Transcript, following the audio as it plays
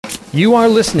You are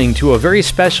listening to a very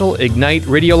special Ignite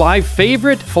Radio Live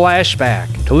favorite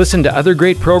flashback. To listen to other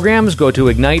great programs, go to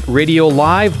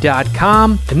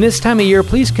igniteradiolive.com. And this time of year,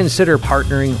 please consider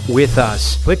partnering with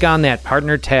us. Click on that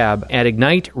partner tab at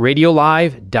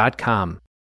igniteradiolive.com.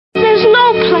 There's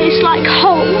no place like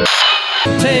home.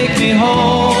 Take me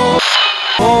home,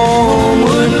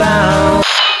 homeward bound.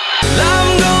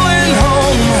 I'm going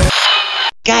home.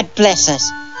 God bless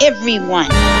us, everyone.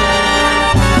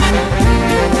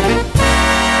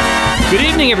 Good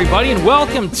evening, everybody, and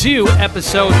welcome to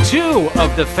episode 2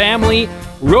 of the Family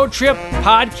Road Trip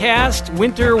Podcast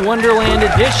Winter Wonderland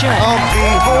Edition. I'll be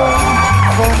home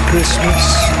for Christmas.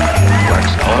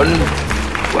 What's on?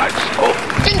 What's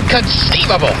off?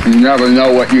 Inconceivable. You never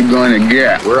know what you're going to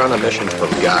get. We're on a mission from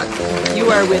God. You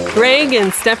are with Greg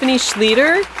and Stephanie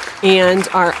Schlueter and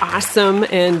our awesome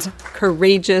and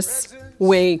courageous,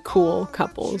 way cool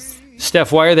couples.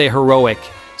 Steph, why are they heroic?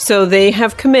 So they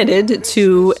have committed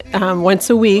to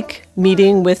once a week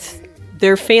meeting with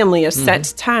their family, a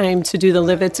set time to do the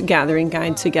Live It Gathering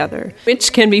Guide together,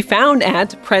 which can be found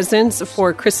at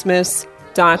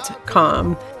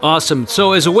presentsforchristmas.com. Awesome.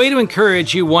 So as a way to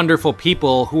encourage you wonderful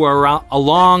people who are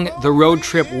along the road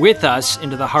trip with us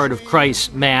into the Heart of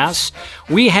Christ Mass,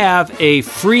 we have a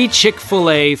free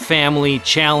Chick-fil-A family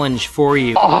challenge for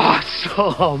you.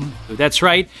 Awesome. That's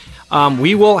right.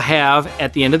 We will have,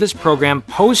 at the end of this program,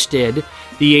 posted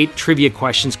the 8 trivia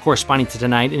questions corresponding to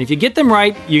tonight. And if you get them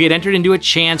right, you get entered into a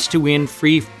chance to win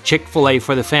free Chick-fil-A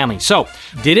for the family. So,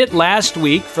 did it last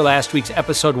week for last week's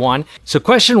episode 1. So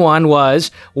question 1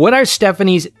 was, what are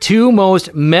Stephanie's 2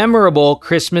 most memorable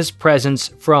Christmas presents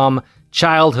from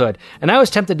childhood? And I was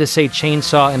tempted to say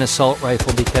chainsaw and assault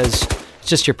rifle because it's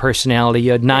just your personality.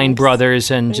 You had 9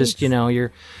 brothers and just,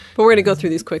 you're... But we're going to go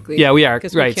through these quickly. Yeah, we are.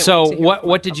 Right. So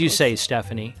what did you say,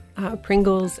 Stephanie?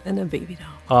 Pringles and a baby doll.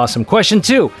 Awesome. Question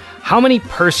 2. How many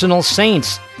personal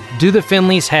saints do the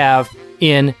Finleys have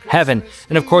in heaven?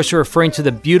 And of course, we're referring to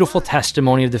the beautiful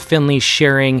testimony of the Finleys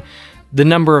sharing the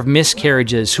number of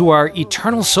miscarriages who are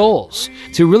eternal souls,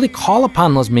 to really call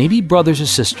upon those maybe brothers or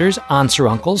sisters, aunts or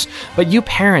uncles, but you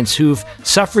parents who've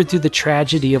suffered through the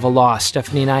tragedy of a loss,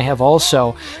 Stephanie and I have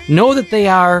also, know that they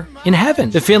are in heaven.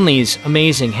 The Finleys,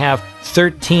 amazing, have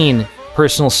 13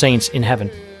 personal saints in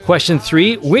heaven. Question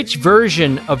 3, which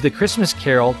version of the Christmas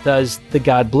Carol does the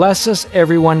God Bless Us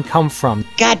Everyone come from?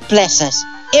 God bless us,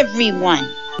 everyone.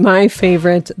 My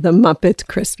favorite, The Muppet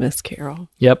Christmas Carol.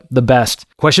 Yep, the best.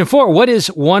 Question 4, what is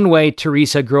one way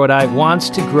Teresa Grodai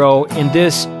wants to grow in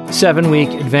this 7-week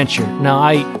adventure? Now,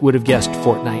 I would have guessed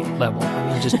Fortnite level.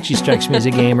 I mean, she strikes me as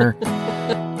a gamer.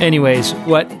 Anyways,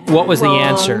 what was the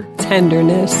answer?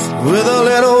 Tenderness. With a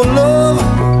little love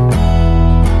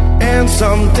and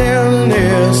some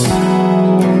tenderness,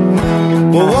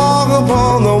 we'll walk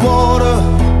upon the water.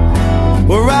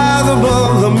 We'll rise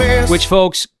above the mist. Which,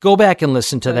 folks, go back and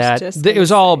listen to that. It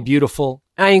was all beautiful.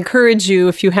 I encourage you,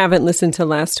 if you haven't listened to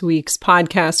last week's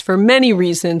podcast, for many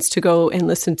reasons, to go and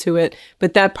listen to it.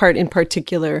 But that part in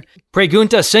particular.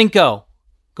 Pregunta 5.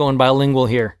 Going bilingual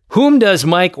here. Whom does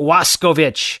Mike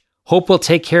Waskovich hope will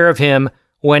take care of him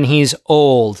when he's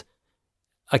old?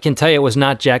 I can tell you it was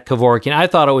not Jack Kevorkian. I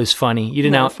thought it was funny. You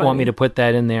did not want me to put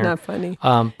that in there. Not funny.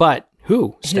 But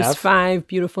who, Steph? His 5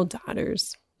 beautiful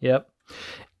daughters. Yep.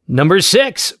 Number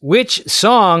 6, which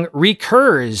song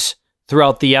recurs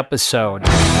throughout the episode?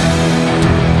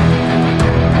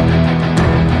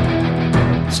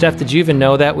 Steph, did you even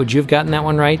know that? Would you have gotten that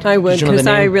one right? I would, because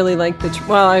I really like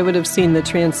I would have seen the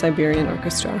Trans-Siberian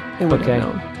Orchestra and would have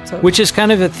known. So. Which is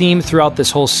kind of a theme throughout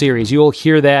this whole series. You'll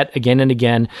hear that again and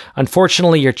again.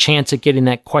 Unfortunately, your chance at getting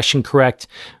that question correct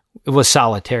was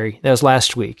solitary. That was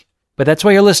last week. But that's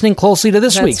why you're listening closely to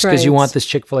this week's, because you want this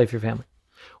Chick-fil-A for your family.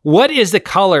 What is the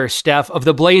color, Steph, of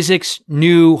the Blazek's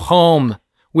new home,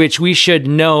 which we should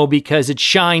know because it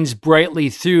shines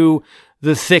brightly through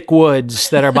the thick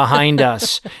woods that are behind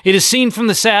us? It is seen from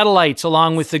the satellites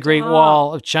along with the Great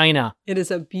Wall of China. It is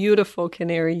a beautiful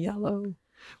canary yellow.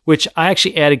 Which I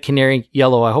actually added canary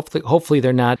yellow. Hopefully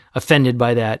they're not offended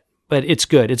by that, but it's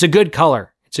good. It's a good color.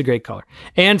 It's a great color.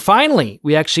 And finally,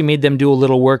 we actually made them do a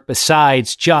little work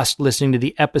besides just listening to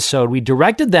the episode. We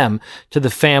directed them to the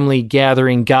Family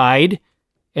Gathering Guide,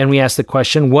 and we asked the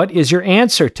question, what is your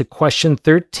answer to question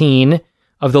 13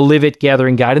 of the Live It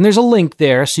Gathering Guide? And there's a link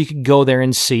there, so you can go there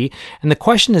and see. And the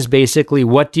question is basically,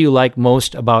 what do you like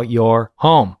most about your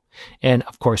home? And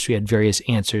of course, we had various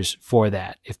answers for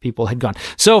that if people had gone.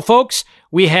 So folks,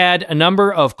 we had a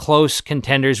number of close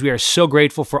contenders. We are so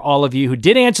grateful for all of you who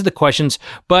did answer the questions,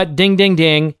 but ding, ding,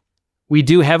 ding, we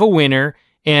do have a winner.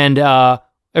 And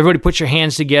Everybody put your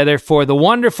hands together for the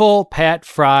wonderful Pat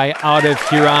Fry out of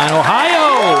Huron,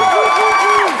 Ohio.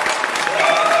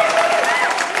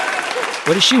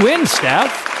 What does she win,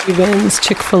 Steph? She wins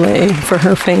Chick-fil-A for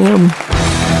her fam.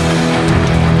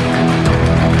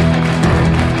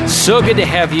 So good to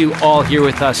have you all here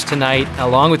with us tonight,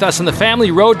 along with us on the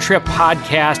Family Road Trip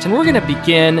podcast. And we're going to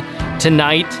begin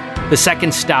tonight, the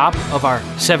second stop of our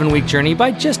 7-week journey, by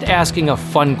just asking a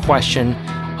fun question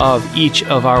of each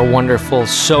of our wonderful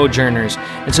sojourners.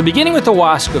 And so beginning with the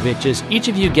Waskoviches, each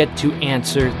of you get to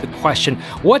answer the question,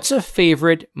 what's a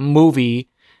favorite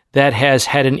movie that has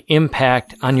had an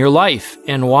impact on your life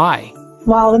and why?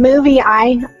 Well, the movie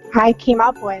I came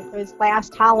up with was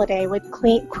Last Holiday with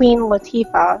Queen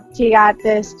Latifah. She got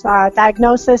this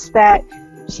diagnosis that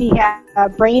she had a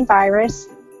brain virus,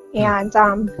 and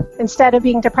instead of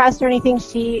being depressed or anything,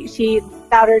 she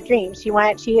lived out her dreams. She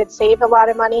had saved a lot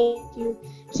of money.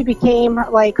 She became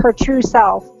like her true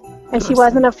self, and she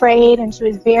wasn't afraid, and she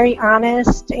was very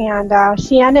honest, and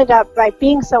she ended up by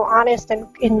being so honest and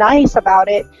nice about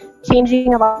it,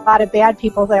 changing a lot of bad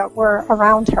people that were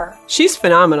around her. She's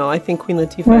phenomenal. I think Queen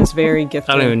Latifah is very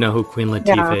gifted. I don't even know who Queen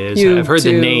Latifah is. You I've heard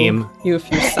do. the name. If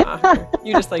you saw her.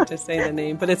 You just like to say the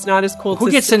name, but it's not as cool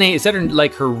Who gets the name? Is that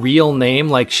her real name?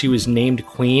 Like she was named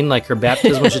Queen? Like her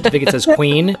baptismal certificate says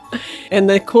Queen? And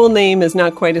the cool name is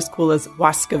not quite as cool as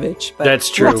Waskovich, but that's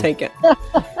true. We'll take it.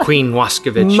 Queen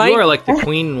Waskovich. You are like the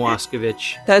Queen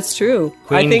Waskovich. That's true.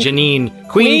 Queen Janine.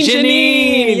 Queen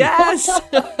Janine! Yes!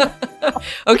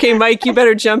 Okay, Mike, you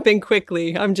better jump in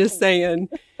quickly. I'm just saying.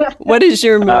 What is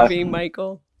your movie,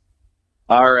 Michael?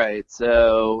 All right,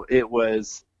 so it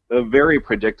was very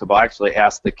predictable. I actually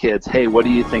asked the kids, hey, what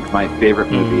do you think my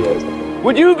favorite movie is?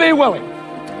 Would you be willing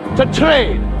to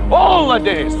trade all the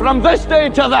days from this day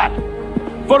to that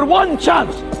for one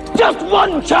chance, just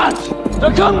one chance,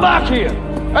 to come back here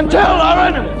and tell our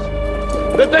enemies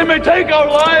that they may take our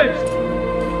lives,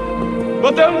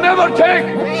 but they'll never take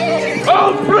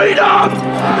our freedom?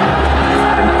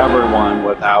 And everyone,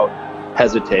 without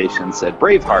hesitation, said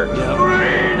Braveheart.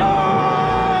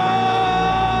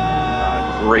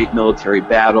 Great military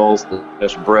battles. The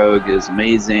Fish Brogue is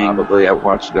amazing. Probably I've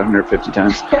watched it 150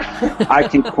 times. I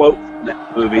can quote from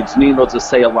that movie. Janine will just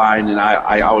say a line, and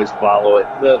I always follow it.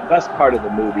 The best part of the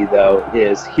movie, though,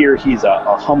 is here he's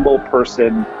a humble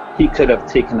person. He could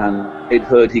have taken on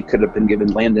knighthood. He could have been given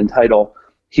land and title.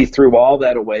 He threw all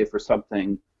that away for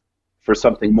something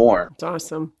more. It's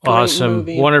awesome. Awesome.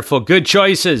 Wonderful. Good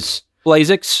choices.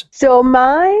 Blazix? So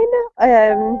mine,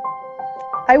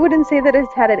 I wouldn't say that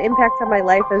it's had an impact on my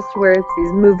life as to where it's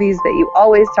these movies that you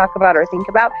always talk about or think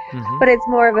about, but it's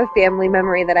more of a family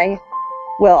memory that I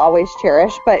will always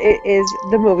cherish. But it is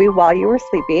the movie While You Were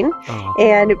Sleeping.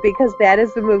 And because that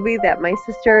is the movie that my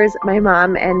sisters, my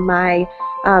mom, and my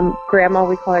grandma,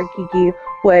 we call her Kiki,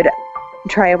 would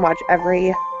try and watch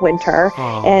every winter.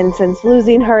 And since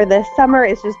losing her this summer,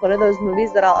 it's just one of those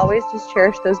movies that I'll always just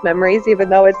cherish those memories,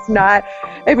 even though it's not,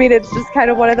 I mean, it's just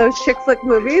kind of one of those chick flick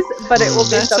movies, but it will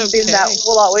be something that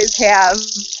we'll always have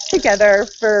together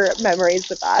for memories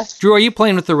with us. Drew, are you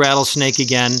playing with the rattlesnake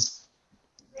again?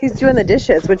 He's doing the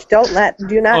dishes, which do not.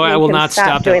 Oh, I will not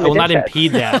stop that. I will not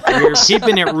impede that. We're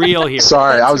keeping it real here.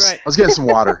 Sorry, I was getting some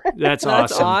water. That's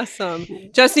awesome.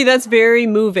 Jesse, that's very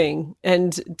moving.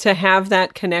 And to have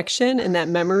that connection and that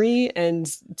memory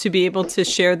and to be able to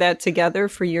share that together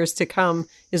for years to come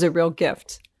is a real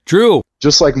gift. Drew.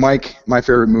 Just like Mike, my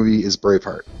favorite movie is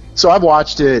Braveheart. So I've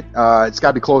watched it. It's got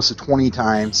to be close to 20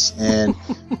 times. And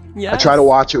I try to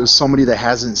watch it with somebody that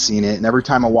hasn't seen it. And every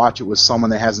time I watch it with someone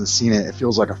that hasn't seen it, it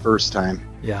feels like a first time.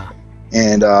 Yeah.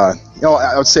 And, I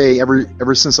would say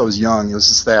ever since I was young, it was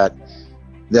just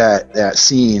that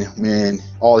scene when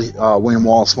all William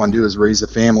Wallace wanted to do is raise a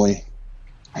family.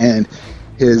 And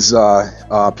his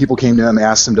people came to him,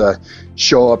 asked him to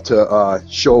show up to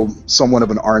show somewhat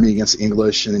of an army against the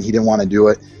English, and he didn't want to do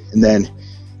it. And then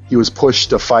he was pushed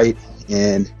to fight,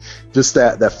 and just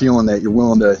that feeling that you're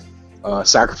willing to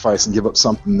sacrifice and give up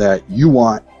something that you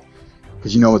want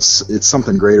because you know it's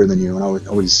something greater than you. And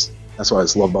that's what I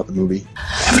just love about the movie.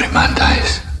 Every man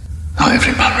dies. Not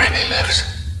every man really lives.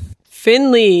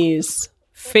 Finley's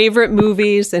favorite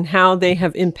movies and how they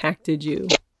have impacted you.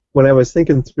 When I was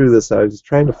thinking through this, I was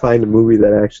trying to find a movie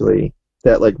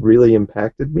that really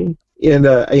impacted me. And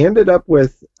I ended up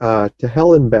with To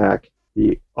Hell and Back,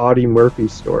 the Audie Murphy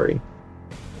story.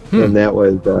 And that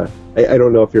was, I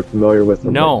don't know if you're familiar with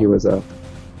him. No. But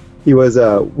he was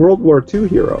a World War II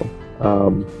hero.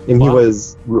 And he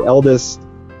was the eldest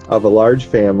of a large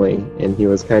family, and he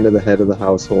was kind of the head of the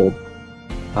household.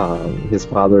 His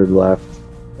father had left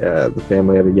the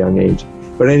family at a young age.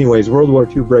 But anyways, World War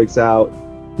II breaks out,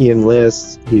 he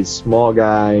enlists. He's a small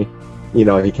guy. You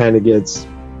know, he kind of gets,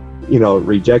 you know,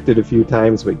 rejected a few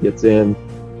times, but gets in,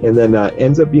 and then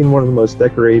ends up being one of the most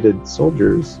decorated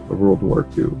soldiers of World War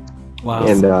II. Wow.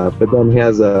 And but then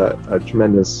has a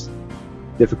tremendous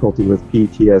difficulty with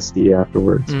PTSD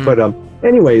afterwards. But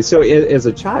anyway, so as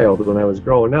a child, when I was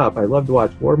growing up, I loved to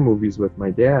watch war movies with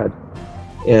my dad,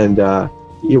 and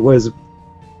it was,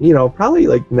 you know, probably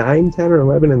like 9, 10, or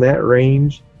 11 in that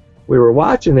range. We were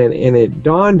watching it, and it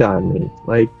dawned on me,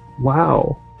 like,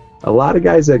 wow, a lot of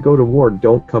guys that go to war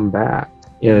don't come back,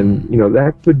 and you know,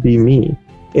 that could be me.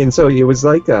 And so it was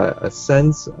like a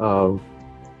sense of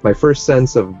my first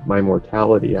sense of my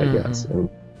mortality, I guess, and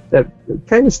that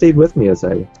kind of stayed with me as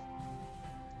I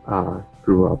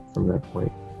grew up from that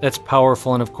point. That's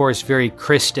powerful, and of course very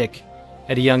Christic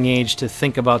at a young age to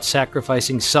think about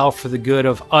sacrificing self for the good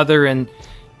of other, and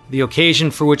the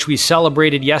occasion for which we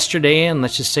celebrated yesterday, and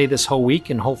let's just say this whole week,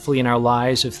 and hopefully in our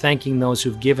lives, of thanking those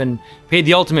who've paid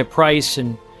the ultimate price,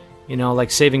 and, you know,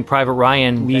 like Saving Private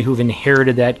Ryan, we who've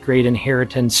inherited that great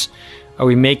inheritance, are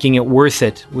we making it worth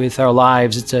it with our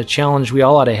lives? It's a challenge we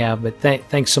all ought to have, but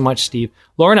thanks so much, Steve.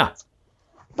 Lorna.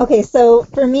 Okay, so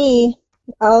for me,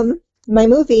 my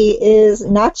movie is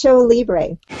Nacho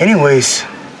Libre. Anyways,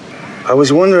 I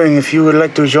was wondering if you would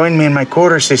like to join me in my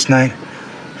quarters this night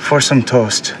for some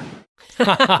toast.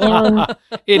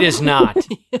 It is not.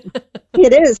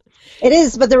 It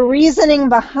is, but the reasoning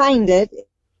behind it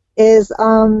is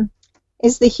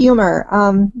the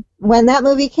humor. When that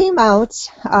movie came out,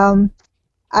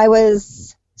 I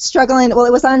was struggling. Well,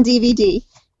 it was on DVD,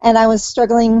 and I was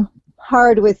struggling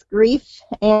hard with grief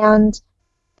and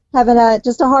having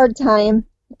just a hard time.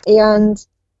 And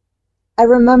I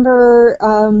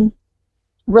remember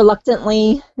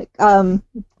reluctantly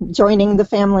joining the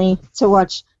family to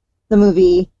watch the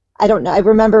movie. I don't know. I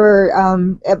remember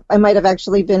I might have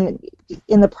actually been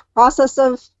in the process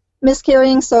of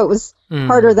miscarrying, so it was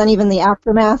harder than even the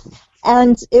aftermath.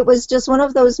 And it was just one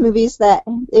of those movies that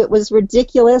it was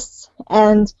ridiculous,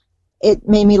 and it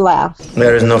made me laugh.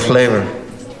 There is no flavor.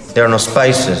 There are no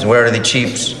spices. Where are the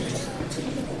chips?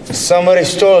 Somebody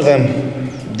stole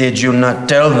them. Did you not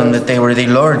tell them that they were the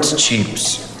Lord's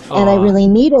chips? And I really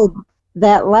needed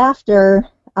that laughter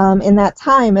in that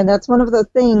time, and that's one of the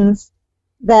things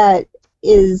that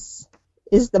is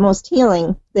the most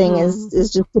healing thing,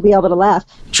 is just to be able to laugh.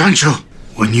 Chancho,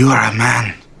 when you are a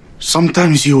man,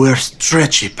 sometimes you wear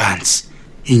stretchy pants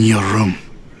in your room.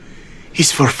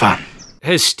 It's for fun.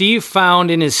 Has Steve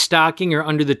found in his stocking or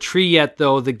under the tree yet,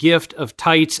 though, the gift of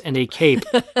tights and a cape?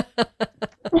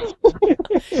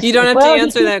 You don't have to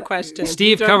answer that question.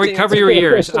 Steve, cover your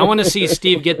ears. I want to see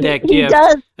Steve get that gift.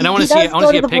 And I want to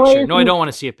see a picture. No, I don't want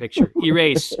to see a picture.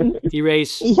 Erase.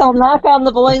 He'll knock on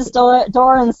the boys'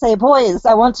 door and say, "Boys,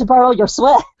 I want to borrow your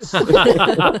sweats."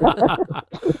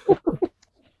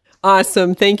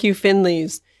 Awesome. Thank you,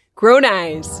 Finleys. Grown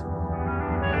Eyes.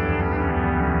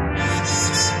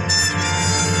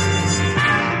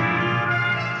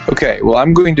 Okay, well,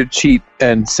 I'm going to cheat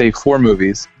and say 4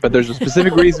 movies, but there's a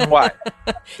specific reason why.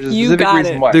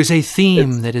 There's a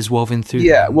theme that is woven through.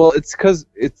 Yeah, well, it's because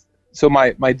so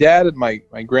my dad and my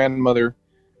grandmother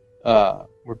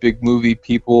were big movie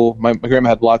people. My grandma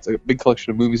had a big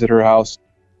collection of movies at her house,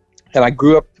 and I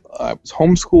grew up. I was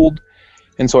homeschooled,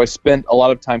 and so I spent a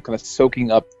lot of time kind of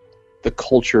soaking up the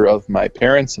culture of my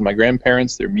parents and my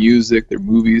grandparents, their music, their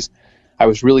movies. I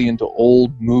was really into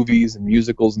old movies and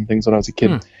musicals and things when I was a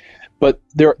kid. But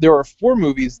there are 4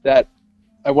 movies that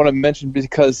I want to mention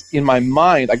because in my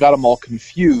mind I got them all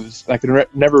confused. And I could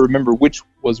never remember which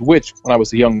was which when I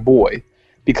was a young boy,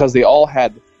 because they all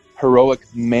had heroic,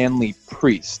 manly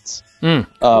priests. Cool.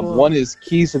 One is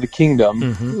Keys to the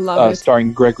Kingdom,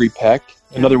 starring Gregory Peck.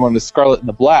 Yeah. Another one was Scarlet and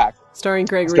the Black, starring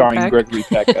Gregory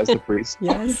Peck as the priest.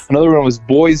 Yes. Another one was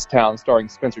Boys Town, starring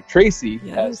Spencer Tracy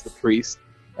as the priest.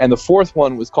 And the 4th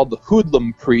one was called The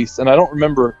Hoodlum Priest, and I don't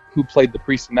remember who played the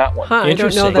priest in that one. I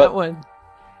don't know that one.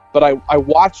 But I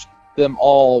watched them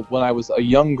all when I was a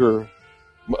younger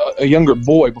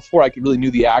boy, before I could really knew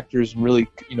the actors and really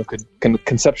could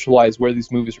conceptualize where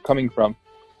these movies are coming from.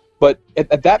 But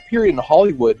at that period in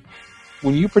Hollywood,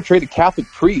 when you portrayed a Catholic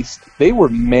priest, they were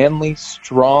manly,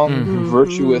 strong,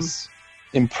 virtuous,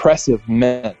 impressive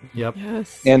men. Yep.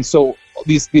 Yes. And so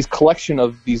these collection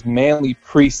of these manly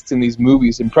priests in these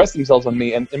movies impressed themselves on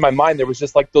me, and in my mind there was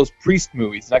just like those priest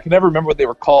movies, and I could never remember what they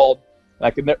were called,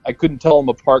 and I couldn't tell them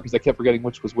apart because I kept forgetting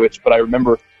which was which. But I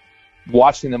remember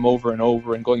watching them over and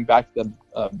over and going back to them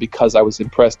because I was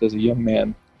impressed as a young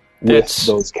man with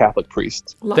those Catholic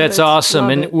priests. That's awesome.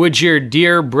 And would your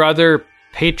dear brother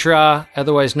Petra,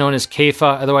 otherwise known as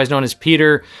Kepha, otherwise known as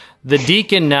Peter, the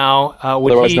deacon now.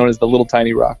 Otherwise known as the Little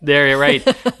Tiny Rock. There, you're right.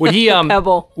 Would he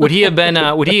would he have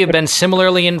been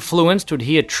similarly influenced? Would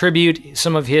he attribute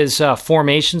some of his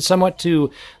formation somewhat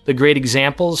to the great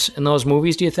examples in those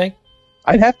movies? Do you think?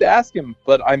 I'd have to ask him,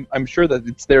 but I'm sure that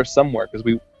it's there somewhere because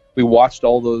we watched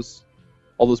all those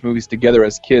movies together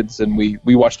as kids, and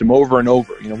we watched them over and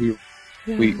over. You know,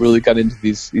 we really got into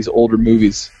these older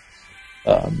movies.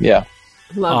 Yeah.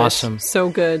 Love awesome. It. So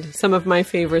good. Some of my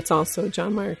favorites also,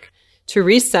 John Mark.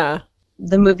 Teresa.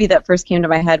 The movie that first came to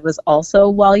my head was also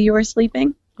While You Were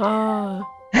Sleeping. Ah.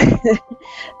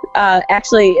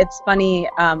 Actually, it's funny.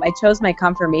 I chose my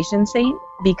confirmation saint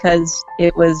because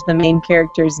it was the main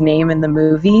character's name in the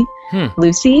movie,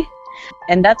 Lucy.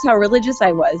 And that's how religious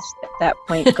I was at that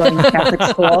point, going to Catholic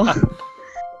school.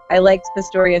 I liked the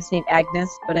story of St.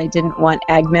 Agnes, but I didn't want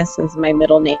Agnes as my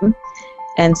middle name.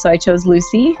 And so I chose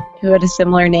Lucy, who had a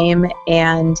similar name.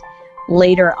 And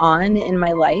later on in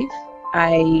my life,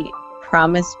 I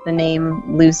promised the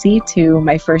name Lucy to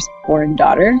my firstborn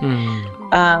daughter.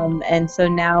 And so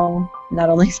now not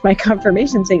only is my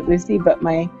confirmation St. Lucy, but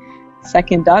my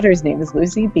second daughter's name is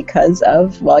Lucy because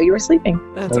of While You Were Sleeping.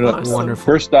 That's awesome. Wonderful.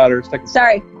 First daughter, second.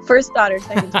 Sorry, first daughter,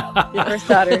 second child. First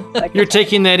daughter, second You're child.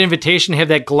 taking that invitation to have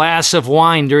that glass of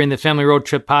wine during the Family Road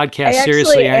Trip podcast I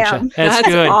seriously, actually aren't you? am. That's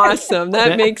good. awesome.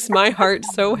 That makes my heart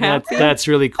so happy. That's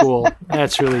really cool.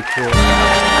 That's really cool.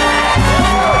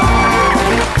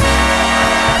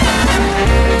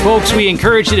 Folks, we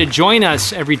encourage you to join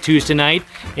us every Tuesday night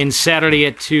and Saturday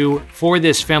at 2 for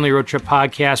this Family Road Trip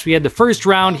podcast. We had the first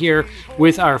round here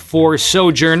with our 4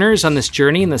 sojourners on this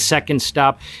journey, and the second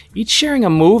stop, each sharing a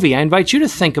movie. I invite you to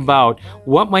think about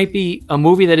what might be a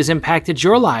movie that has impacted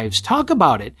your lives. Talk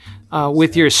about it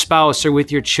with your spouse or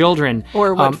with your children.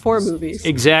 Or what 4 movies.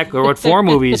 Exactly, or what 4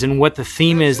 movies and what the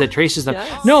theme is that traces them.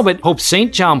 Yes. No, but Pope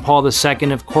St. John Paul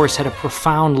II, of course, had a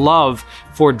profound love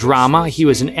for drama. He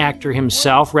was an actor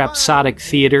himself, rhapsodic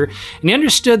theater, and he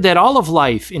understood that all of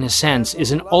life, in a sense,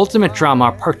 is an ultimate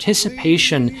drama,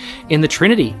 participation in the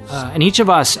Trinity. And each of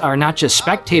us are not just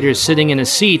spectators sitting in a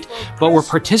seat, but we're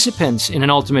participants in an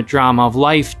ultimate drama of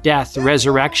life, death,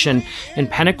 resurrection, and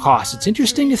Pentecost. It's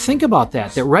interesting to think about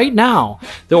that right now,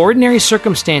 the ordinary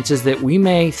circumstances that we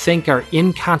may think are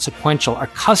inconsequential are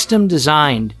custom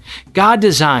designed, God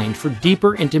designed for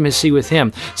deeper intimacy with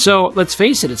Him. So let's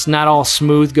face it, it's not all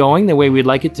smooth going the way we'd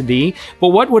like it to be, but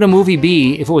what would a movie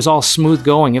be if it was all smooth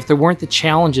going, if there weren't the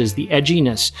challenges, the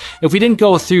edginess, if we didn't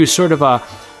go through sort of a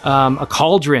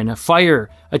cauldron, a fire,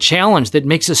 a challenge that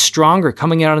makes us stronger,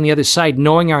 coming out on the other side,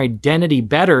 knowing our identity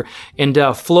better, and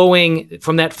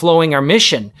flowing our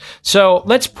mission. So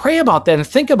let's pray about that and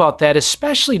think about that,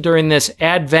 especially during this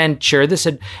adventure, this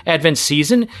Advent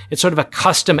season. It's sort of a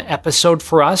custom episode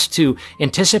for us to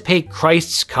anticipate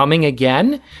Christ's coming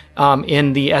again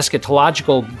in the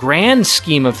eschatological grand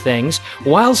scheme of things,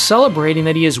 while celebrating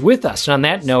that He is with us. And on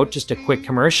that note, just a quick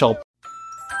commercial.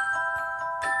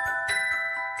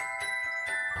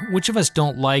 Which of us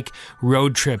don't like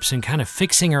road trips and kind of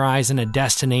fixing our eyes on a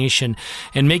destination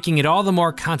and making it all the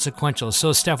more consequential?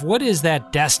 So, Steph, what is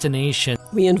that destination?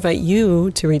 We invite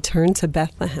you to return to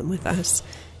Bethlehem with us.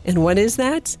 And what is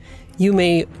that? You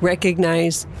may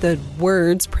recognize the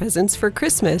words presents for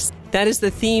Christmas. That is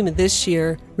the theme this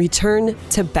year, Return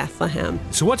to Bethlehem.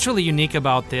 So what's really unique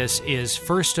about this is,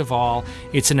 first of all,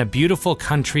 it's in a beautiful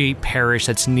country parish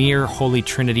that's near Holy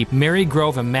Trinity. Mary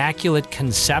Grove Immaculate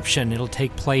Conception. It'll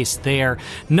take place there.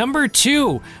 Number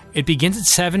 2, it begins at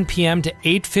 7 p.m. to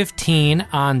 8:15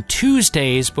 on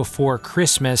Tuesdays before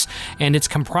Christmas, and it's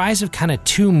comprised of kind of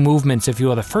 2 movements, if you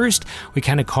will. The first we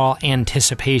kind of call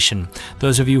anticipation.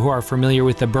 Those of you who are familiar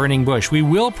with the burning bush, we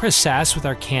will process with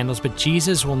our candles, but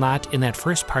Jesus will not in that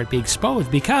first part be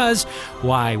exposed. Because,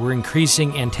 why? We're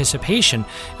increasing anticipation.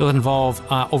 It'll involve,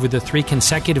 over the 3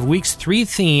 consecutive weeks, 3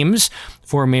 themes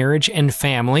for marriage and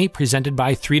family, presented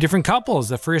by 3 different couples.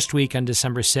 The first week on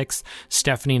December 6th,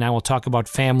 Stephanie and I will talk about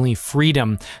family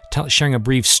freedom, sharing a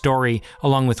brief story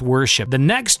along with worship. The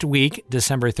next week,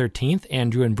 December 13th,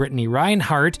 Andrew and Brittany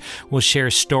Reinhardt will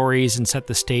share stories and set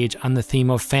the stage on the theme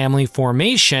of family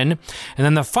formation. And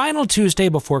then the final Tuesday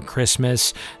before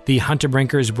Christmas, the Hunter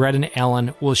Brinkers, Brett and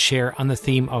Ellen, will share on the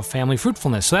theme of family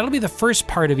fruitfulness. So that'll be the first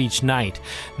part of each night.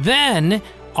 Then,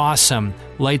 awesome,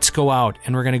 lights go out,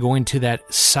 and we're going to go into that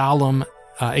solemn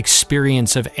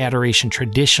experience of adoration,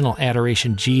 traditional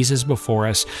adoration, Jesus before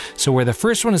us. So where the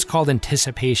first one is called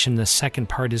anticipation, the second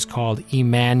part is called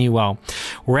Emmanuel.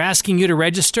 We're asking you to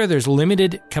register. There's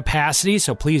limited capacity,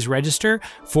 so please register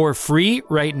for free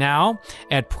right now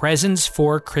at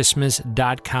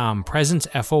presentsforchristmas.com. Presents,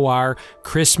 F-O-R,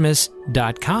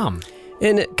 Christmas.com.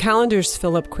 And calendars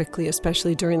fill up quickly,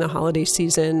 especially during the holiday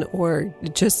season or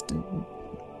just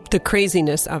the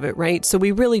craziness of it, right? So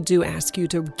we really do ask you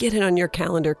to get it on your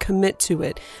calendar, commit to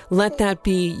it. Let that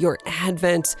be your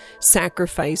Advent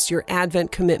sacrifice, your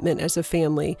Advent commitment as a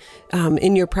family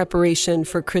in your preparation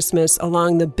for Christmas.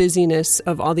 Along the busyness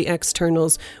of all the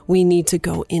externals, we need to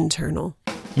go internal.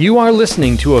 You are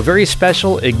listening to a very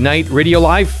special Ignite Radio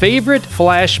Live favorite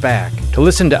flashback. To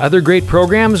listen to other great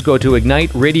programs, go to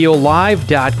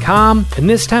igniteradiolive.com. And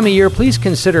this time of year, please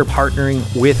consider partnering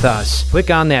with us. Click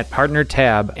on that partner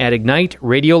tab at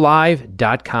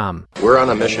igniteradiolive.com. We're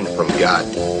on a mission from God.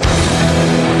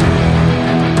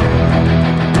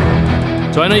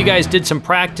 So I know you guys did some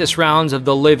practice rounds of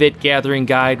the Live It Gathering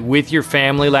Guide with your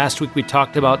family. Last week we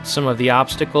talked about some of the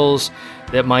obstacles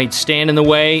that might stand in the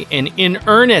way, and in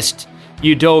earnest,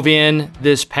 you dove in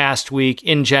this past week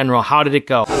in general. How did it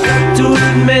go? To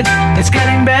admit it's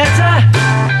getting better, a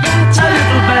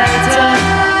little better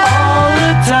all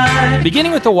the time.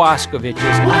 Beginning with the Waskoviches.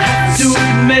 To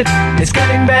admit it's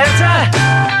getting better,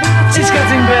 it's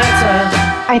getting better.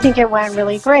 I think it went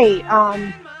really great.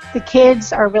 The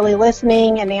kids are really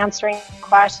listening and answering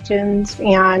questions,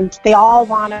 and they all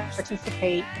want to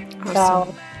participate. Awesome.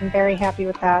 So I'm very happy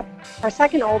with that. Our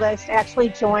second oldest actually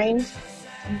joined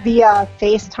via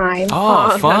FaceTime.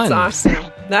 Oh, fun. That's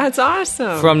awesome. That's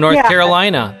awesome. From North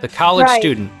Carolina, the college Right.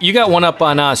 student. You got one up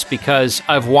on us because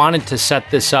I've wanted to set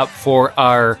this up for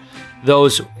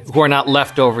those who are not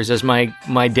leftovers, as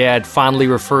my dad fondly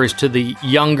refers to the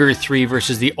younger three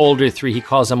versus the older three. He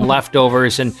calls them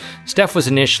leftovers. And Steph was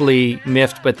initially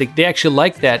miffed, but they actually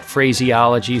like that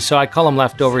phraseology, so I call them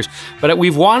leftovers. But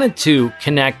we've wanted to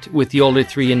connect with the older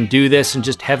three and do this and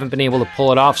just haven't been able to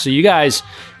pull it off. So you guys,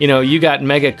 you got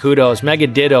mega kudos, mega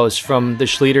dittos from the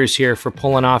Schlieters here for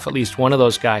pulling off at least one of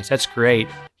those guys. That's great.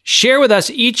 Share with us,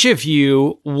 each of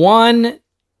you, one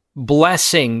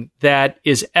blessing that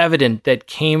is evident that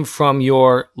came from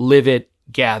your Live It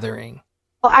gathering.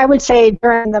 Well, I would say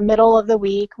during the middle of the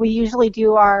week, we usually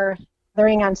do our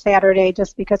gathering on Saturday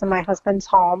just because of my husband's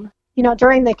home.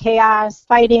 During the chaos,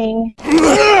 fighting.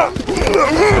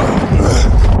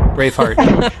 Braveheart.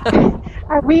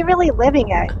 Are we really living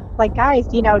it? Like, guys,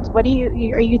 what are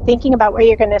you thinking about what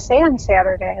you're going to say on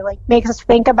Saturday? Like, makes us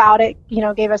think about it,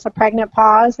 gave us a pregnant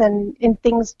pause and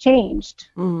things changed.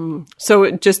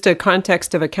 So just a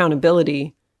context of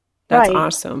accountability. That's Right.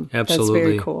 awesome. Absolutely. That's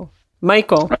very cool.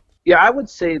 Michael. Yeah, I would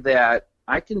say that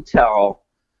I can tell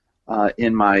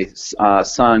in my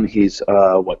son, he's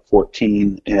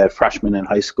 14, a freshman in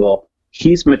high school.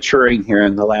 He's maturing here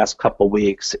in the last couple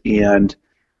weeks, and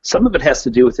some of it has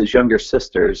to do with his younger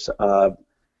sisters.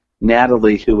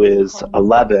 Natalie, who is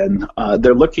 11,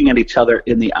 they're looking at each other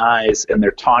in the eyes, and they're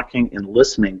talking and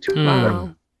listening to each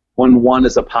other. When one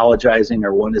is apologizing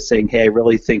or one is saying, hey, I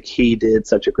really think he did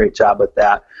such a great job with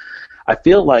that. I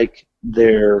feel like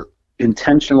they're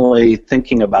intentionally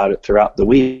thinking about it throughout the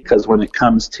week, because when it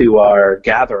comes to our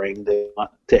gathering, they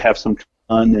want to have some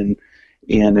fun and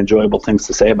enjoyable things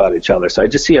to say about each other. So I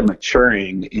just see a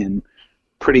maturing in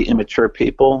pretty immature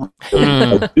people.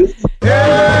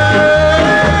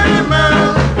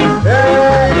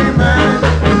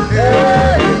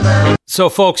 So,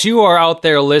 folks, you are out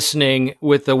there listening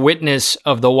with the witness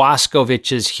of the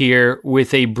Waskoviches here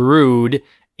with a brood.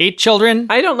 8 children?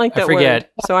 I don't like that word,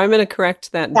 so I'm going to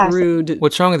correct that. Brood.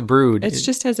 What's wrong with brood? It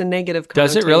just has a negative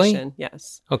Does connotation. it really?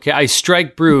 Yes. Okay, I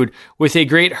strike brood with a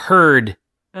great herd.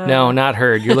 No, not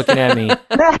herd. You're looking at me.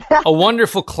 A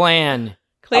wonderful clan.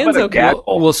 Clan's okay.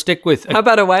 We'll stick with. How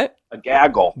about a what? A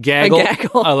gaggle. Gaggle. A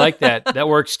gaggle. I like that. That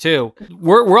works too.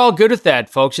 We're all good with that,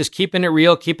 folks. Just keeping it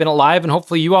real, keeping it live, and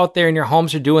hopefully you out there in your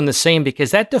homes are doing the same,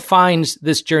 because that defines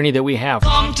this journey that we have.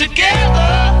 Come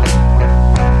together.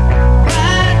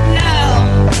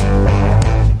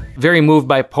 Very moved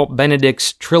by Pope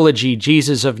Benedict's trilogy,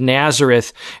 Jesus of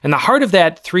Nazareth. And the heart of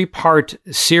that 3-part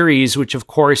series, which of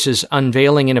course is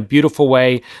unveiling in a beautiful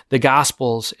way the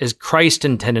Gospels as Christ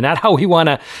intended, not how we want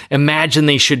to imagine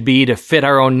they should be to fit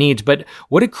our own needs, but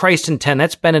what did Christ intend?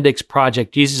 That's Benedict's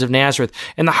project, Jesus of Nazareth.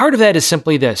 And the heart of that is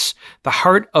simply this: the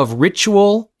heart of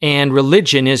ritual and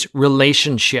religion is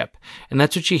relationship. And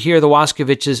that's what you hear the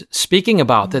Waskoviches speaking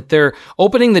about, that they're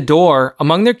opening the door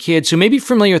among their kids who may be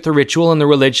familiar with the ritual and the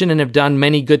religion and have done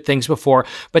many good things before,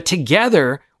 but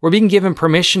together we're being given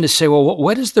permission to say, well,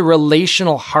 what is the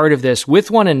relational heart of this with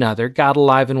one another, God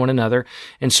alive in one another,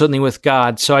 and certainly with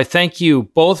God? So I thank you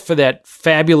both for that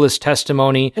fabulous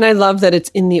testimony. And I love that it's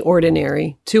in the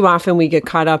ordinary. Too often we get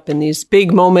caught up in these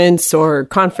big moments or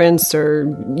conference or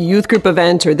youth group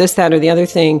event or this, that, or the other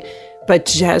thing, but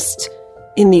just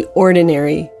in the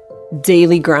ordinary,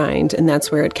 daily grind, and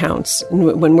that's where it counts.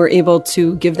 And when we're able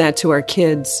to give that to our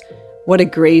kids, what a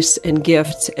grace and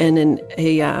gift, and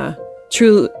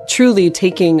truly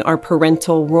taking our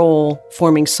parental role,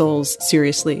 forming souls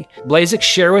seriously. Blazek,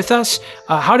 share with us,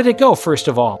 how did it go, first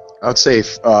of all? I would say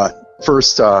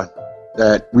first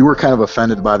that we were kind of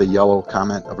offended by the yellow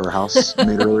comment of our house you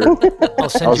made earlier. I'll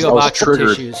send you a box of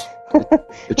tissues.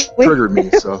 It triggered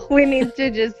me. So we need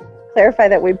to just clarify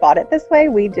that we bought it this way.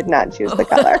 We did not choose the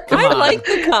color. I like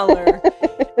the color.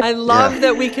 I love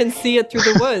that we can see it through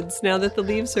the woods now that the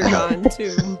leaves are gone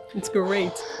too. It's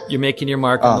great. You're making your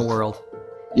mark on the world.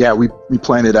 Yeah, we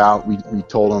planned it out. We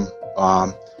told him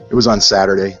it was on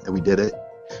Saturday that we did it.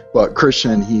 But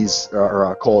Christian,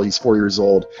 Cole, he's 4 years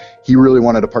old. He really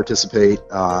wanted to participate.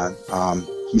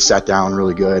 He sat down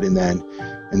really good, and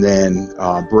then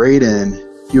Braden,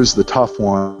 he was the tough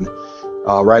one.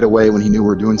 Right away when he knew we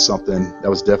were doing something that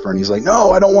was different, he's like,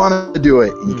 "No, I don't want to do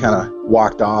it," and he kind of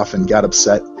walked off and got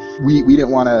upset. We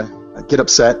didn't want to get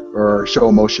upset or show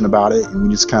emotion about it, and we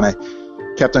just kind of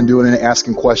kept on doing it,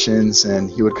 asking questions,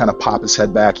 and he would kind of pop his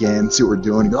head back in, see what we're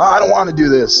doing, and go, "I don't want to do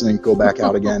this," and then go back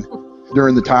out again.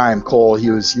 During the time, Cole,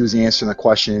 he was answering the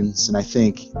questions, and I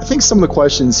think some of the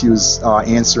questions he was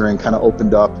answering kind of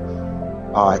opened up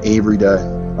Avery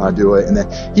to do it, and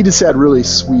then he just had really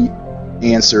sweet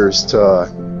answers to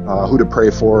who to pray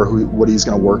for, what he's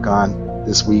going to work on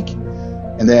this week.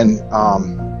 And then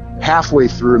halfway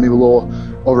through, maybe a little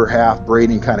over half,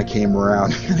 Braden kind of came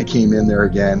around, kind of came in there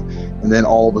again, and then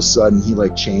all of a sudden he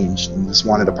changed and just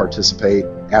wanted to participate,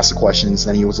 ask the questions.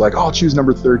 Then he was like, "Oh, I'll choose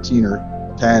number 13 or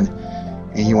 10,"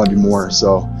 and he wanted to do more.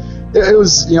 So it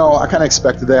was, I kind of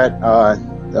expected that.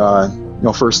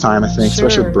 First time, I think, Sure.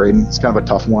 especially with Braden. It's kind of a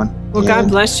tough one. Well, God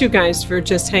bless you guys for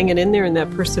just hanging in there and that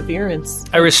perseverance.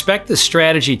 I respect the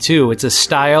strategy, too. It's a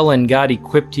style, and God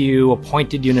equipped you,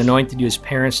 appointed you, and anointed you as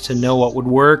parents to know what would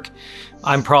work.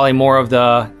 I'm probably more of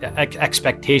the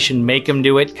expectation, make them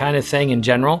do it kind of thing in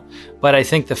general. But I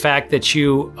think the fact that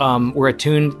you were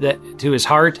attuned to his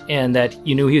heart and that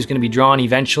you knew he was going to be drawn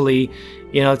eventually,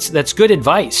 that's good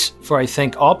advice for, I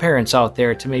think, all parents out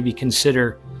there to maybe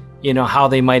consider how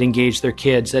they might engage their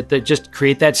kids, that they just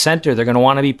create that center. They're going to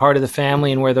want to be part of the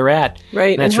family and where they're at.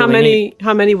 Right. And how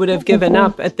many would have given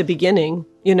up at the beginning,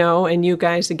 and you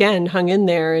guys, again, hung in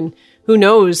there, and who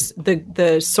knows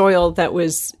the soil that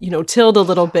was, tilled a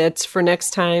little bit for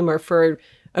next time or for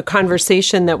a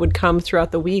conversation that would come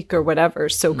throughout the week or whatever.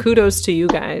 So kudos to you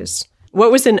guys.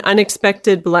 What was an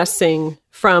unexpected blessing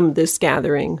from this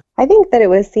gathering? I think that it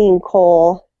was seeing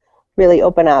Cole really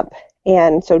open up.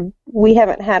 And so we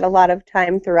haven't had a lot of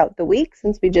time throughout the week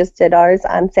since we just did ours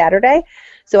on Saturday.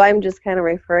 So I'm just kind of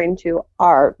referring to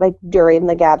our, during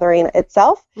the gathering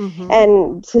itself. Mm-hmm.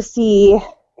 And to see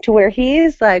to where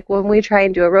he's when we try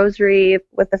and do a rosary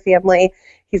with the family,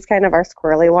 he's kind of our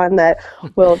squirrely one that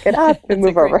will get up and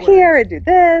move over here and do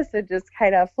this and just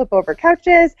kind of flip over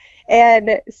couches.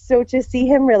 And so to see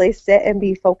him really sit and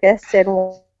be focused and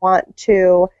want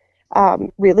to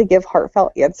really give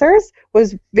heartfelt answers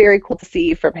was very cool to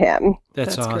see from him.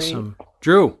 That's awesome. Great.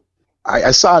 Drew?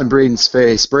 I saw it in Braden's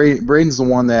face. Braden's the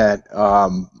one that,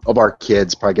 of our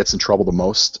kids, probably gets in trouble the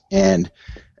most. And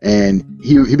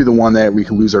he'd be the one that we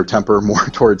could lose our temper more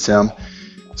towards him.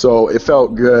 So it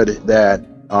felt good that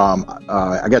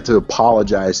I got to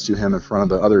apologize to him in front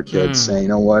of the other kids, saying, "You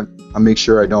know what? I'll make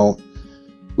sure I don't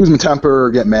lose my temper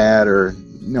or get mad or,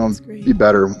 be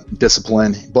better,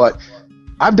 disciplined." But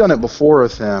I've done it before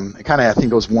with him. It kind of, I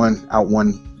think, goes one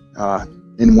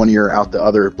in one ear, out the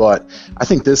other. But I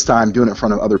think this time, doing it in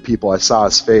front of other people, I saw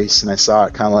his face, and I saw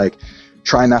it kind of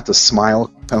trying not to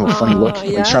smile, kind of a funny look,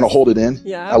 yes. Trying to hold it in.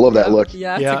 Yeah, I love that look.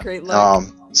 Yeah, it's a great look.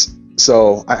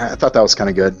 So I thought that was kind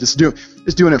of good. Just doing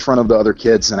it in front of the other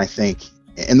kids, and I think,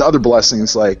 and the other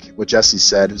blessings, like what Jesse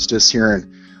said, was just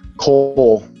hearing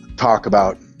Cole talk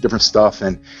about different stuff,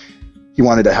 and he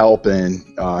wanted to help and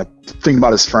think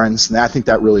about his friends, and I think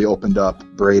that really opened up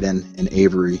Braden and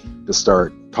Avery to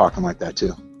start talking like that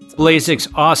too. Blazek's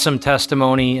awesome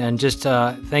testimony, and just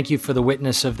thank you for the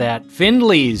witness of that.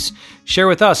 Findley's, share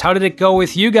with us, how did it go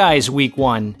with you guys week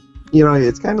one?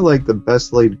 It's kind of like the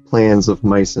best laid plans of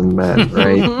mice and men,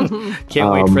 right?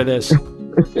 Can't wait for this.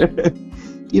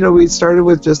 We started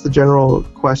with just the general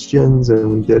questions,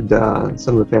 and we did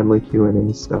some of the family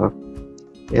Q&A stuff.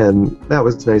 And that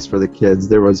was nice for the kids.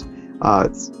 There was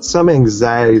some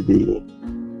anxiety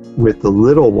with the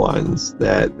little ones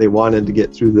that they wanted to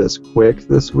get through this quick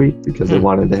this week because they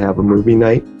wanted to have a movie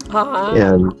night.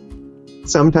 And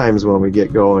sometimes when we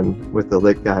get going with the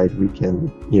Lit Guide, we can,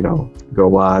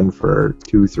 go on for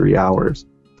 2-3 hours.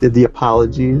 Did the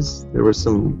apologies. There were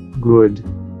some good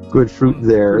good fruit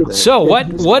there. So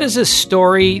what is a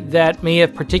story that may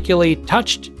have particularly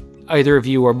touched either of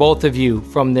you or both of you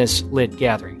from this lit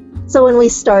gathering? So when we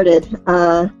started,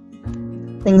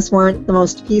 things weren't the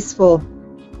most peaceful.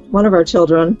 One of our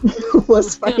children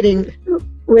was fighting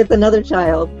with another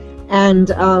child, and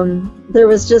there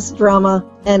was just drama,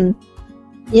 and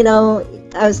I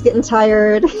was getting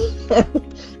tired,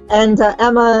 and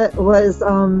Emma was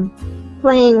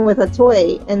playing with a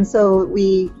toy, and so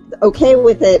we okay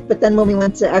with it, but then when we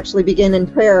went to actually begin in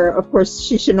prayer, of course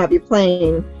she should not be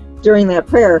playing during that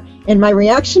prayer, and my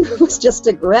reaction was just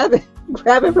to grab it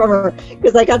from her,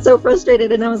 because I got so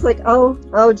frustrated, and I was like,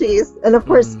 oh geez. And of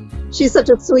course she's such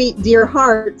a sweet, dear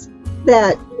heart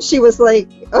that she was like,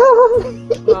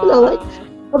 like,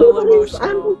 everybody's,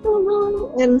 I'm so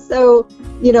wrong. And so,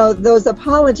 those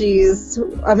apologies,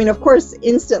 I mean, of course,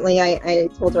 instantly I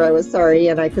told her I was sorry,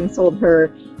 and I consoled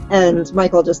her, and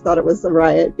Michael just thought it was a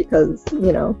riot because,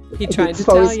 he tried to it's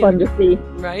always fun to see,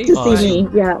 right? To see me.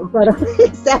 Yeah, but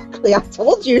exactly. I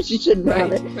told you she shouldn't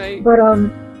have it. Right.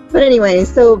 But anyway,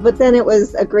 but then it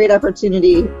was a great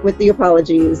opportunity with the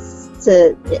apologies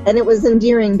and it was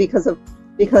endearing because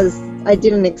I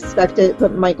didn't expect it,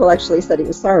 but Michael actually said he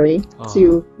was sorry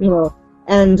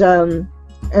and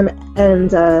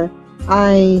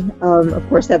I of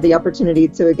course had the opportunity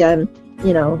to again,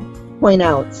 point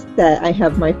out that I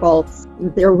have my faults.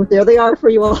 There they are for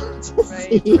you all to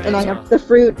see, and I have the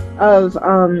fruit of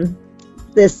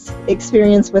this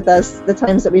experience with us. The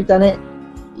times that we've done it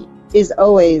is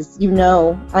always,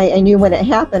 I knew when it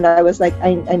happened. I was like,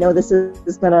 I know this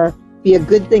is gonna be a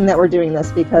good thing that we're doing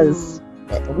this, because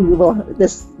we will.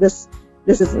 This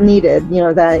is needed.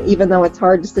 That even though it's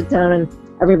hard to sit down and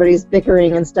everybody's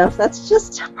bickering and stuff, that's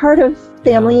just part of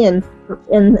family and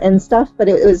stuff. But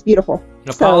it was beautiful.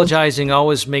 And apologizing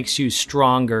always makes you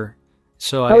stronger.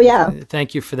 So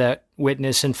thank you for that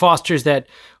witness, and fosters that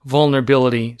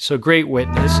vulnerability. So great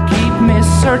witness. Keep me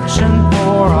searching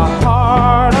for a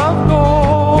heart of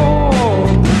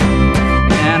gold,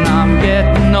 and I'm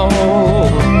getting old.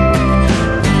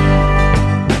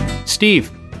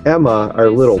 Steve. Emma, our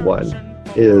little one,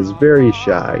 is very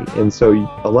shy, and so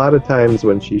a lot of times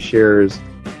when she shares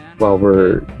while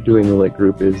we're doing the lit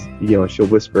group is, she'll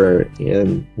whisper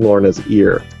in Lorna's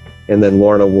ear, and then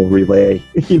Lorna will relay,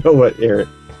 what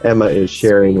Emma is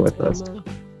sharing with us.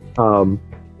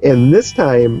 And this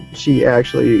time, she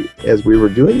actually, as we were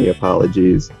doing the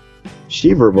apologies,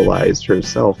 she verbalized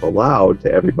herself aloud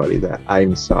to everybody that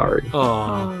I'm sorry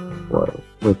for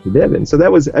what she did. And so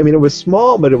that was, it was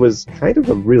small, but it was kind of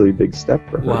a really big step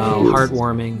for her. Wow,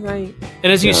 heartwarming. Right.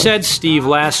 And as you said, Steve,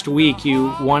 last week,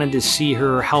 you wanted to see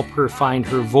her, help her find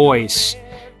her voice,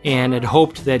 and had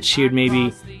hoped that she would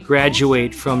maybe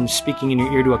graduate from speaking in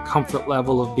your ear to a comfort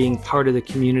level of being part of the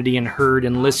community and heard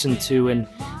and listened to. And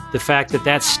the fact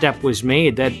that step was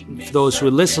made, that for those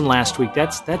who listened last week,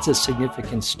 that's a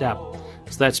significant step.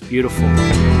 So that's beautiful.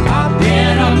 I've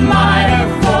been a miner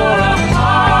for a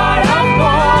heart of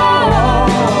gold.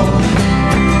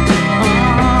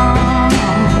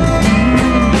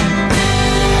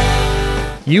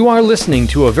 You are listening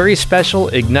to a very special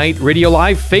Ignite Radio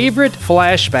Live Favorite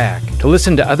Flashback. To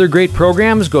listen to other great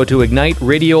programs, go to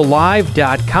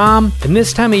IgniteRadioLive.com. And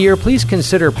this time of year, please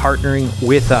consider partnering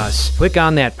with us. Click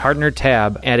on that partner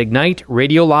tab at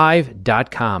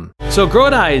IgniteRadioLive.com. So,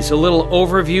 Grode Eyes, a little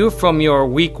overview from your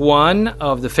week 1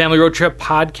 of the Family Road Trip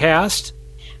podcast.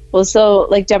 Well, so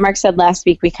like Denmark said last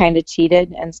week, we kind of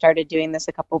cheated and started doing this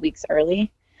a couple weeks early.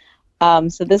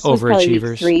 So this was probably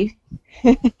week 3.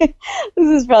 This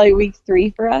is probably week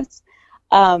 3 for us.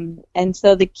 And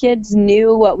so the kids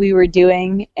knew what we were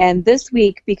doing. And this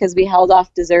week, because we held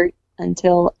off dessert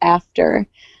until after,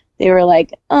 they were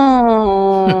like,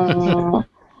 oh.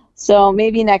 So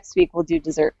maybe next week we'll do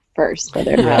dessert first, so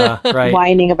they're not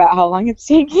whining about how long it's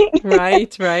taking.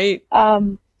 Right.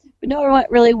 But no, it went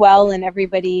really well, and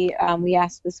everybody, we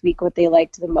asked this week what they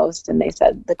liked the most, and they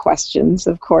said the questions,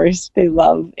 of course. They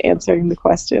love answering the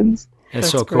questions. That's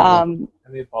so cool. And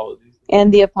the apologies.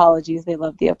 And the apologies. They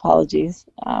love the apologies.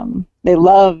 They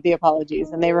love the apologies,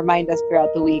 and they remind us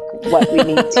throughout the week what we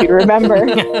need to remember.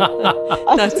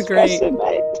 That's great.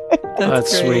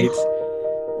 That's sweet.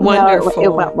 Wonderful. No,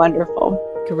 it went wonderful.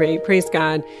 Great. Praise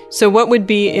God. So what would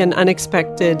be an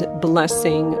unexpected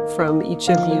blessing from each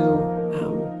of you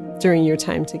during your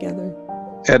time together?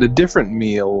 At a different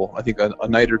meal, I think a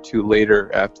night or two later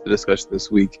after the discussion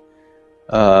this week,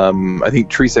 I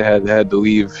think Teresa had to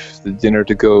leave the dinner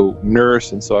to go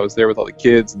nurse, and so I was there with all the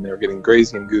kids, and they were getting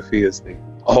crazy and goofy as they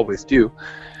always do.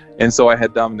 And so I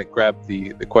had Dominic grab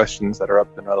the questions that are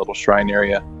up in our little shrine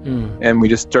area, and we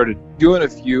just started doing a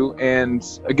few. And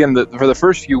again, for the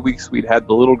first few weeks, we'd had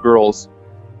the little girls,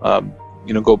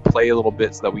 go play a little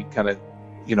bit so that we kind of,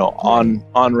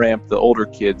 on-ramp the older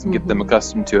kids and get them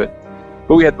accustomed to it.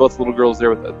 But we had both little girls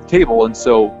there at the table, and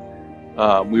so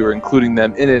we were including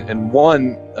them in it. And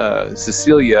one,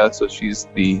 Cecilia, so she's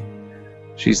the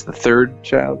third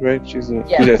child, right? She's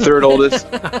the third oldest.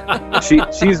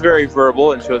 She's very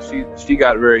verbal, and so she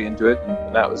got very into it,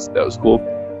 and that was cool.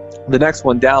 The next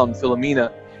one down,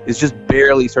 Philomena, is just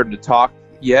barely starting to talk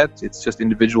yet. It's just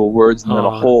individual words and then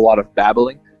a whole lot of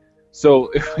babbling.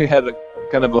 So we had a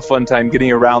kind of a fun time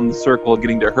getting around the circle,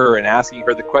 getting to her and asking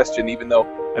her the question, even though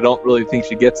I don't really think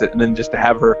she gets it, and then just to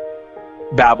have her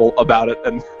babble about it,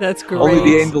 and that's great. Only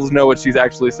the angels know what she's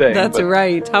actually saying. That's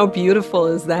right. How beautiful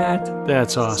is that?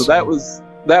 That's awesome. So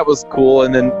that was cool.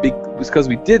 And then because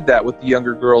we did that with the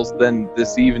younger girls, then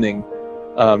this evening,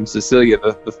 Cecilia,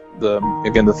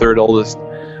 the third oldest,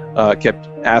 kept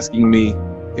asking me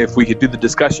if we could do the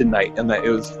discussion night, and that it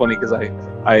was funny because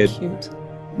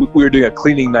we were doing a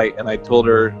cleaning night, and I told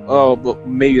her, oh, well,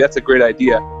 maybe that's a great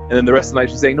idea. And then the rest of the night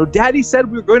she's saying, no, Daddy said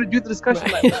we were going to do the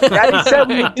discussion night. Daddy said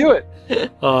we would do it.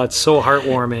 Oh, it's so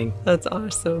heartwarming. That's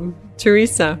awesome.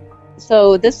 Teresa.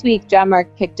 So this week, John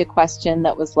Mark picked a question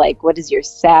that was like, what is your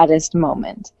saddest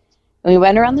moment? And we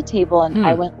went around the table, and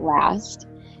I went last.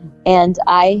 And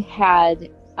I had,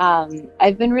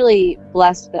 I've been really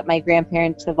blessed that my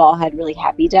grandparents have all had really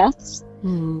happy deaths.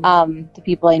 The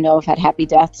people I know have had happy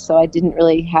deaths, so I didn't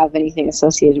really have anything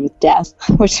associated with death,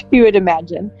 which you would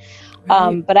imagine.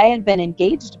 Right. But I had been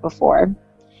engaged before,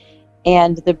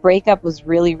 and the breakup was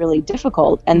really, really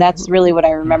difficult. And that's really what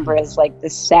I remember as like the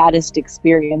saddest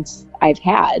experience I've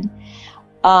had.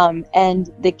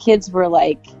 And the kids were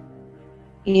like,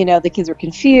 the kids were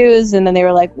confused, and then they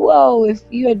were like, whoa, if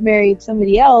you had married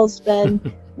somebody else, then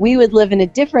we would live in a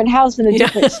different house in a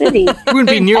different city. We wouldn't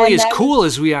be nearly as cool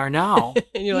as we are now.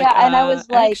 And you're like, and I was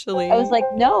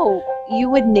like, no, you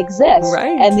wouldn't exist.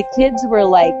 Right. And the kids were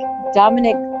like,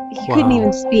 Dominic, he couldn't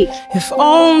even speak. If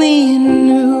only you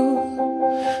knew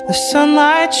the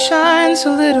sunlight shines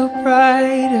a little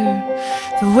brighter,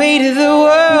 the weight of the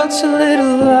world's a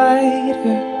little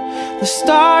lighter, the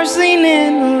stars lean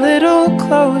in a little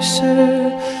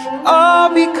closer, all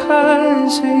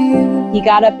because of you. He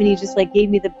got up and he just like gave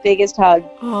me the biggest hug.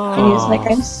 Aww. And he was like,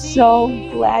 I'm so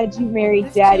glad you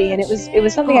married Daddy. And it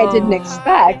was something I didn't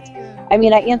expect. I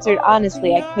mean, I answered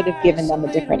honestly. I could have given them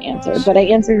a different answer, but I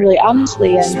answered really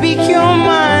honestly. And speak your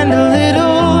mind a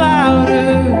little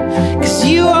louder, 'cause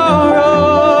you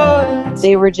are.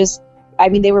 They were just,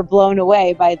 they were blown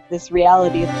away by this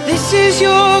reality. This is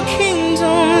your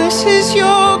kingdom, this is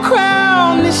your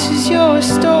crown, this is your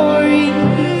story,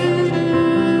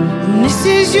 and this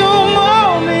is your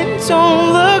moment,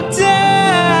 don't look down.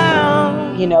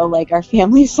 Like our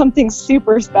family is something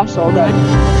super special that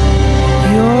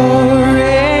you're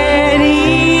ready,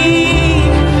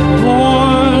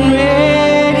 born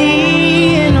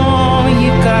ready, and all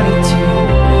you gotta do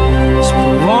is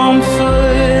put one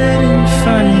foot in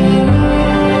front of you.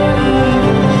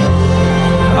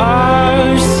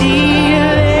 Our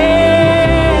ceiling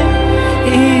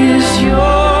is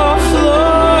your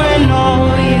floor, and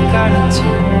all you gotta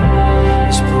do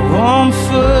is put one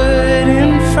foot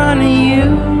in front of you.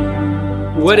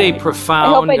 What a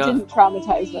profound! I hope I didn't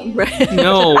traumatize them.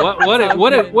 No,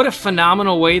 what a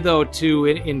phenomenal way though to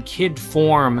in kid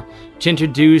form to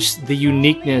introduce the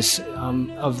uniqueness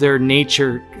of their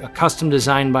nature, a custom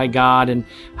designed by God, and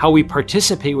how we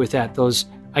participate with that. Those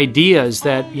ideas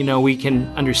that we can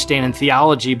understand in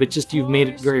theology, but just you've made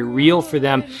it very real for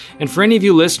them. And for any of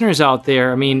you listeners out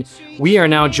there, we are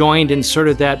now joined in sort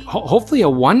of that, hopefully a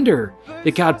wonder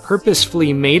that God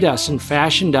purposefully made us and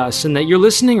fashioned us, and that you're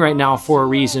listening right now for a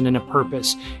reason and a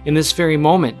purpose in this very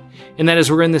moment. And that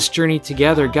as we're in this journey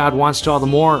together, God wants to all the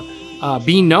more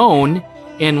be known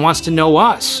and wants to know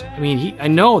us. I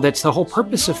know that's the whole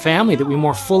purpose of family, that we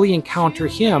more fully encounter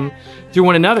Him through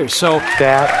one another. So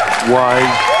that was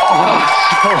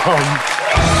awesome.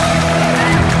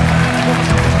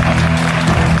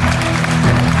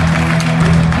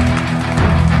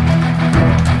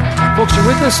 Folks, you're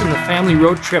with us in the Family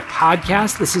Road Trip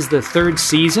podcast. This is the third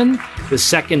season, the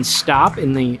second stop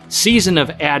in the season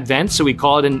of Advent, so we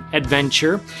call it an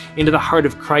adventure into the heart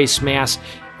of Christ's Mass.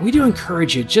 We do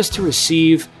encourage you just to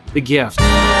receive the gift.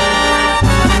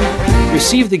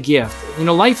 Receive the gift.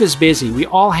 Life is busy. We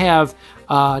all have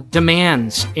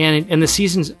demands, and the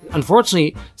season,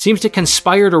 unfortunately, seems to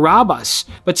conspire to rob us.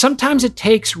 But sometimes it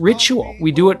takes ritual.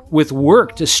 We do it with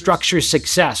work to structure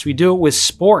success. We do it with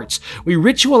sports. We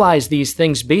ritualize these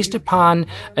things based upon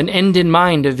an end in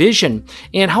mind, a vision.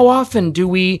 And how often do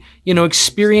we,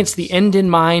 experience the end in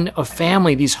mind of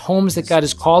family, these homes that God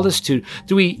has called us to?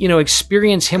 Do we,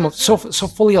 experience Him so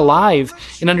fully alive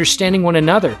in understanding one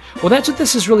another? Well, that's what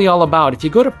this is really all about. If you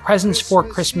go to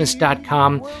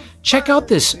presentsforchristmas.com, check out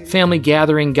this family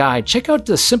gathering guide. Check out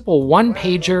the simple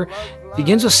one-pager.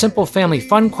 Begins with simple family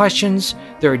fun questions.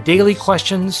 There are daily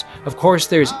questions. Of course,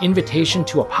 there's invitation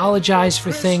to apologize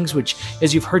for things, which,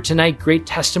 as you've heard tonight, great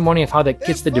testimony of how that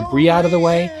gets the debris out of the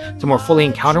way to more fully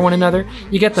encounter one another.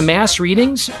 You get the mass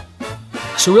readings.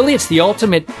 So really, it's the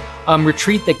ultimate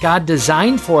retreat that God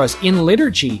designed for us in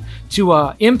liturgy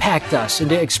to impact us and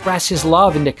to express His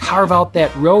love and to carve out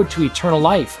that road to eternal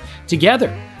life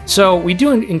together. So we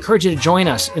do encourage you to join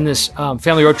us in this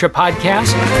Family Road Trip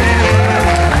podcast.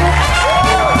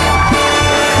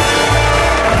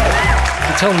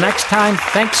 Until next time,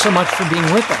 thanks so much for being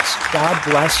with us. God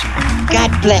bless you.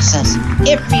 God bless us,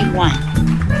 everyone.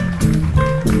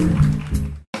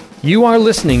 You are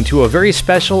listening to a very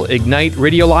special Ignite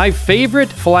Radio Live favorite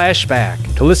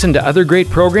flashback. To listen to other great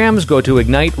programs, go to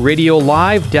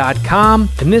igniteradiolive.com.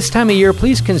 And this time of year,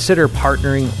 please consider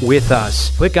partnering with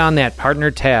us. Click on that partner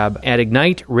tab at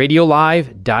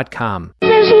igniteradiolive.com.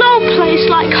 There's no place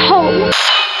like home.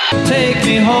 Take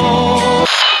me home,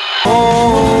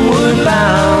 homeward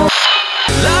bound.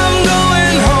 I'm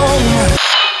going home.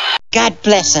 God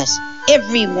bless us,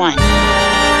 everyone.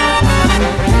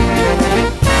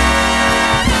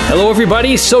 Hello,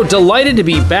 everybody. So delighted to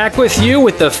be back with you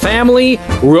with the Family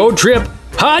Road Trip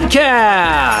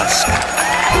Podcast.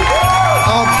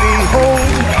 I'll be home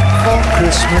for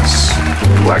Christmas.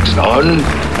 Wax on,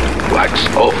 wax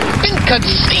off.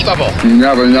 Inconceivable. You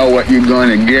never know what you're going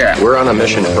to get. We're on a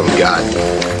mission from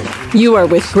God. You are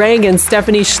with Greg and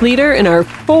Stephanie Schlueter and our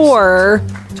 4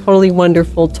 totally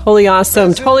wonderful, totally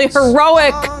awesome, totally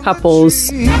heroic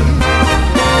couples.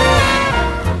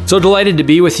 So delighted to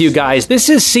be with you guys. This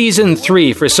is season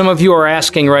 3. For some of you who are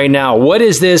asking right now, what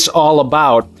is this all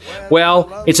about?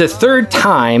 Well, it's a third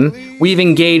time we've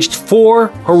engaged 4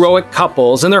 heroic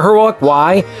couples. And they're heroic,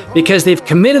 why? Because they've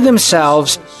committed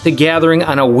themselves to gathering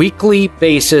on a weekly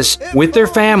basis with their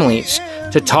families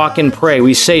to talk and pray.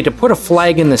 We say to put a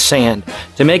flag in the sand,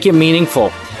 to make it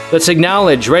meaningful. Let's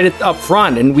acknowledge right up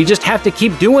front, and we just have to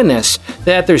keep doing this,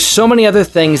 that there's so many other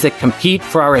things that compete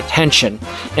for our attention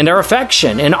and our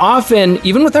affection, and often,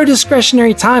 even with our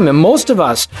discretionary time, and most of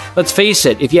us, let's face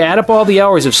it, if you add up all the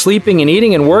hours of sleeping and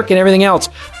eating and work and everything else,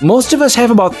 most of us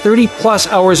have about 30 plus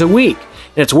hours a week.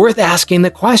 And it's worth asking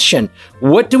the question,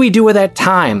 what do we do with that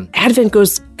time? Advent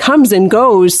comes and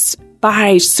goes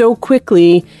by so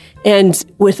quickly, and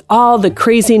with all the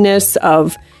craziness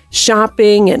of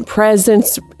shopping and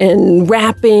presents and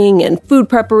wrapping and food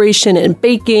preparation and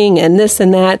baking and this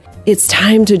and that, it's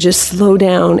time to just slow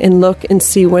down and look and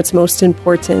see what's most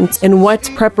important and what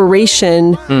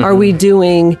preparation are we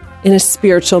doing in a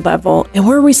spiritual level. And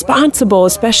we're responsible,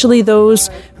 especially those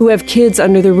who have kids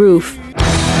under the roof.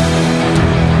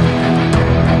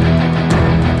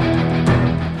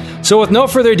 So with no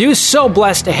further ado, so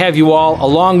blessed to have you all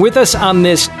along with us on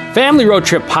this Family Road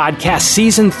Trip Podcast,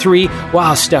 Season 3.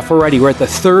 Wow, Steph, we're at the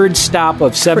 3rd stop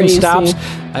of 7 Crazy. stops.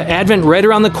 Advent right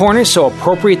around the corner, so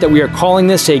appropriate that we are calling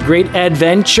this a great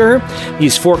adventure.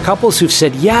 These 4 couples who've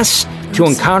said yes to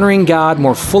encountering God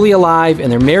more fully alive in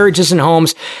their marriages and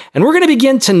homes. And we're going to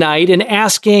begin tonight in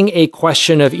asking a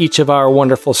question of each of our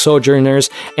wonderful sojourners.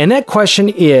 And that question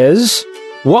is,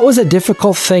 what was a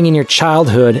difficult thing in your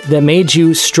childhood that made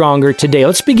you stronger today?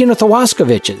 Let's begin with the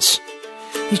Waskoviches.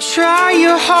 You try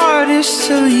your hardest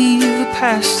to leave the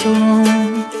past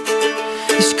alone.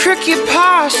 This crooked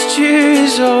posture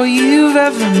is all you've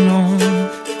ever known.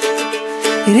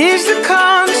 It is the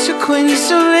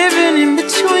consequence of living in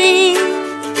between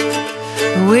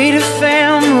the weight of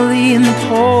family and the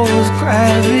pull of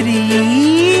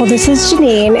gravity. Well, this is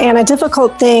Janine, and a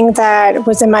difficult thing that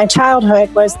was in my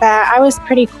childhood was that I was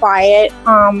pretty quiet.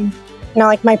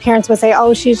 Like my parents would say,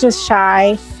 oh, she's just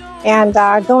shy. And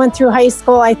going through high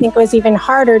school, I think it was even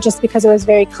harder just because it was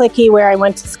very cliquey where I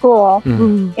went to school.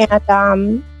 Mm-hmm. And,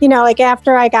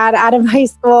 after I got out of high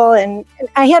school and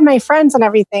I had my friends and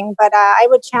everything, but I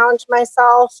would challenge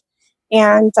myself.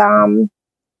 And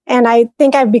I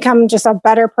think I've become just a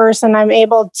better person. I'm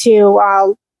able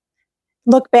to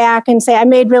look back and say I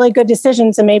made really good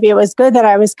decisions, and maybe it was good that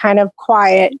I was kind of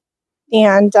quiet.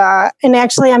 And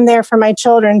actually I'm there for my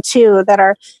children too that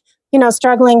are,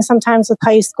 struggling sometimes with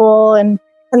high school and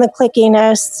and the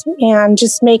clickiness and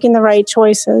just making the right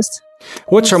choices.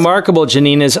 What's remarkable,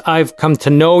 Janine, is I've come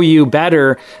to know you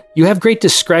better. You have great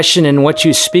discretion in what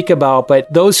you speak about,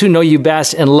 but those who know you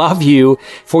best and love you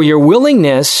for your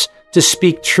willingness to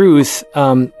speak truth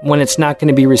when it's not going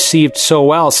to be received so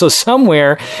well. So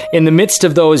somewhere in the midst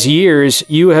of those years,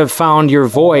 you have found your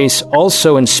voice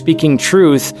also in speaking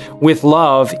truth with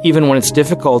love, even when it's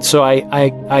difficult. So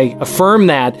I affirm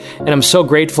that, and I'm so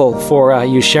grateful for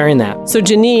you sharing that. So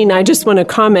Janine, I just want to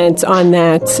comment on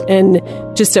that and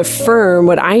just affirm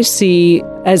what I see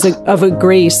as of a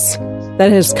grace that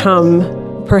has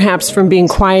come perhaps from being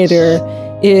quieter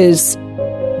is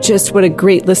just what a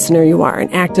great listener you are,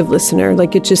 an active listener.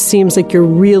 Like, it just seems like you're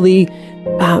really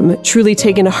truly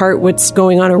taking to heart what's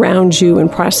going on around you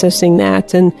and processing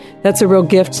that. And that's a real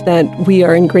gift that we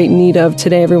are in great need of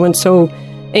today. Everyone's so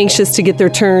anxious to get their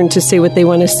turn to say what they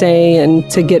want to say and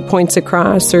to get points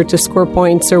across or to score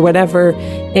points or whatever.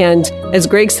 And as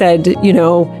Greg said,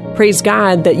 praise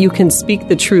God that you can speak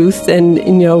the truth and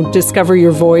discover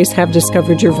your voice, have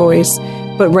discovered your voice.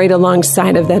 But right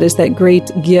alongside of that is that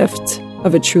great gift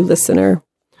of a true listener.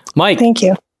 Mike. Thank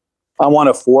you. I'm one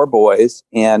of 4 boys,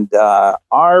 and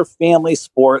our family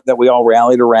sport that we all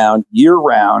rallied around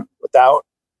year-round without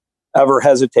ever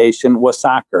hesitation was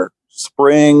soccer.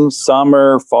 Spring,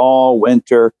 summer, fall,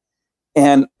 winter.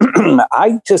 And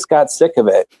I just got sick of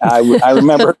it. I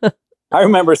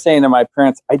remember saying to my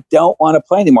parents, I don't want to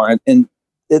play anymore. And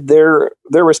their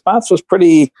response was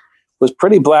pretty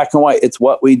black and white. It's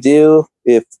what we do.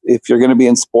 If you're going to be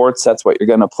in sports, that's what you're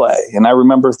going to play. And I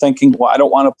remember thinking, well, I don't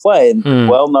want to play. And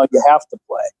well, no, you have to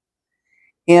play.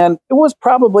 And it was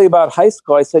probably about high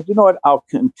school. I said, you know what? I'll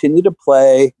continue to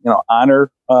play,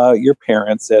 honor your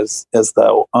parents as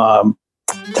the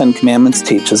 10 Commandments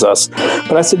teaches us.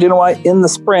 But I said, you know what? In the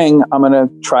spring, I'm going to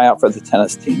try out for the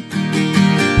tennis team.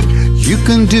 You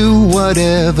can do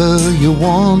whatever you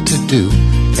want to do.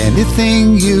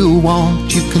 Anything you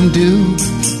want, you can do.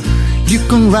 You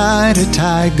can ride a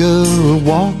tiger or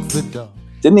walk the dog.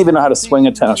 Didn't even know how to swing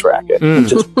a tennis racket.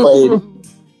 Just played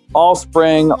all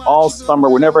spring, all summer.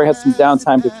 Whenever I had some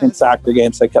downtime between soccer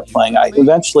games, I kept playing. I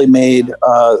eventually made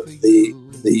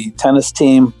the tennis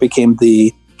team, became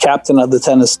the captain of the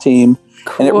tennis team.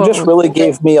 Cool. And it just really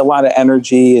gave me a lot of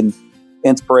energy and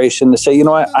inspiration to say, you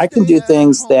know what, I can do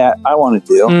things that I want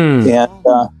to do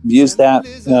and use that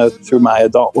through my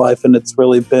adult life. And it's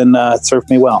really been served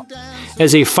me well.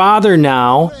 As a father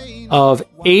now of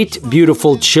 8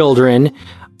 beautiful children,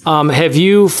 have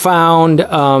you found,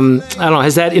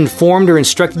 has that informed or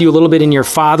instructed you a little bit in your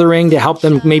fathering to help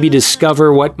them maybe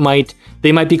discover what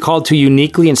they might be called to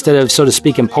uniquely instead of, so to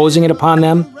speak, imposing it upon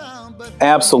them?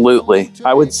 Absolutely.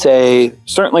 I would say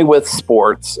certainly with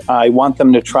sports, I want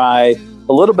them to try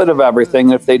a little bit of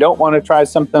everything. If they don't want to try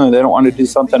something or they don't want to do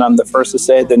something, I'm the first to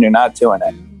say, then you're not doing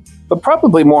it. But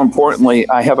probably more importantly,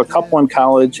 I have a couple in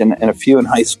college and a few in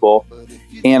high school,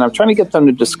 and I'm trying to get them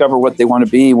to discover what they want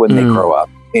to be when they grow up.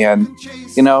 And,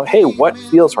 hey, what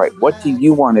feels right? What do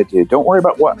you want to do? Don't worry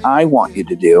about what I want you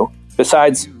to do,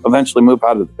 besides eventually move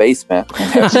out of the basement. And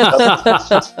have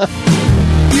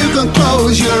you can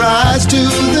close your eyes to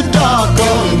the dark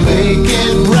or make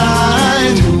it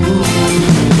right.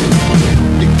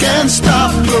 You can't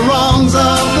stop the wrongs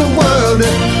of the world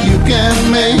if you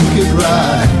can make it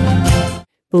right.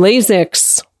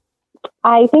 Blazix.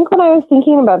 I think when I was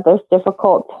thinking about this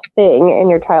difficult thing in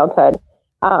your childhood,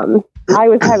 I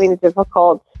was having a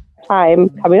difficult time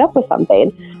coming up with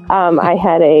something. I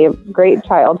had a great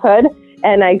childhood,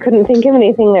 and I couldn't think of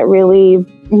anything that really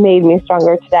made me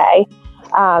stronger today.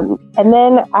 And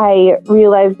then I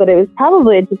realized that it was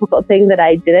probably a difficult thing that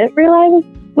I didn't realize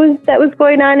was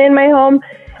going on in my home,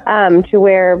 to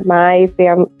where I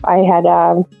had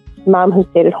a mom who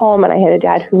stayed at home, and I had a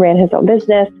dad who ran his own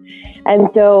business. And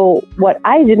so what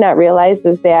I did not realize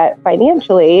is that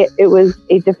financially, it was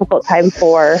a difficult time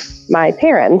for my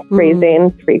parents raising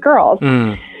 3 girls.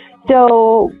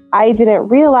 So I didn't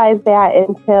realize that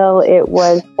until it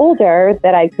was older,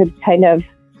 that I could kind of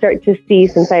start to see,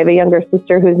 since I have a younger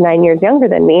sister who's 9 years younger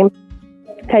than me,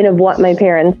 kind of what my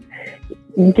parents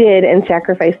did and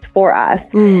sacrificed for us.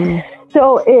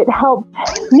 So it helped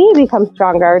me become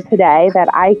stronger today, that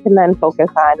I can then focus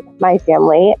on my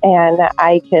family, and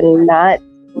I can not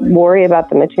worry about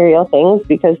the material things,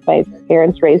 because my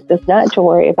parents raised us not to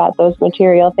worry about those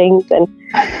material things. And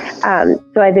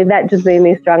so I think that just made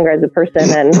me stronger as a person,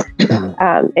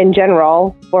 and in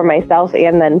general for myself,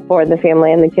 and then for the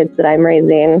family and the kids that I'm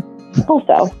raising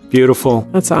also. Beautiful.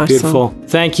 That's awesome. Beautiful.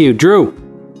 Thank you. Drew.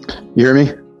 You hear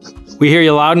me? We hear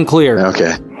you loud and clear.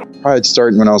 Okay. I had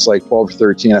started when I was like 12 or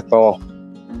 13. I fell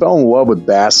fell in love with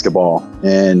basketball,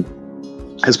 and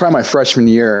it's probably my freshman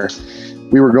year.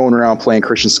 We were going around playing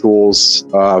Christian schools.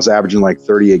 I was averaging like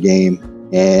 30 a game,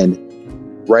 and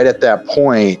right at that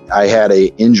point, I had a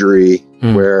injury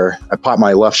where I popped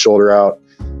my left shoulder out,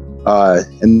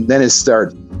 and then it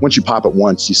started. Once you pop it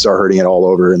once, you start hurting it all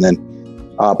over, and then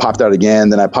popped out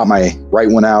again. Then I popped my right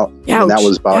one out, and that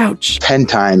was about 10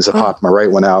 times I popped my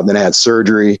right one out. Then I had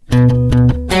surgery.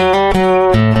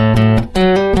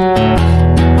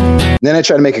 Then I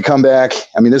tried to make a comeback.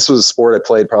 I mean, this was a sport I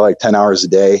played probably like 10 hours a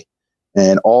day.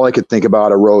 And all I could think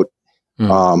about, I wrote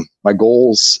my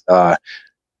goals,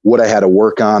 what I had to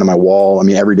work on my wall. I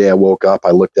mean, every day I woke up, I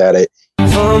looked at it.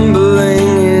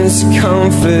 Fumbling is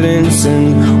confidence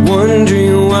and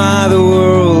wondering why the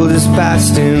world is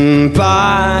passing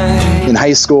by. In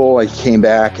high school, I came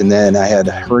back, and then I had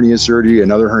hernia surgery,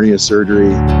 another hernia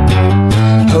surgery.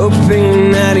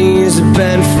 Hoping that he's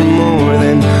bent for more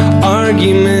than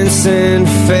arguments and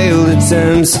failed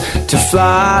attempts to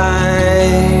fly.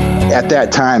 At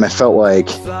that time, I felt like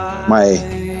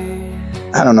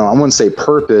I don't know, I wouldn't say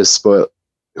purpose, but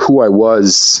who I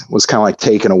was kind of like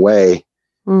taken away.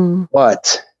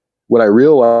 But what I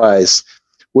realized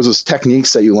was those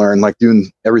techniques that you learn, like doing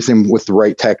everything with the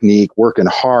right technique, working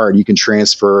hard, you can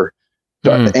transfer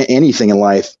to anything in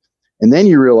life. And then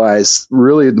you realize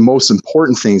really the most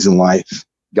important things in life,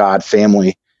 God,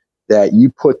 family, that you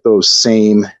put those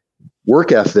same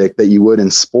work ethic that you would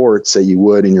in sports, that you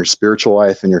would in your spiritual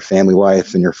life and your family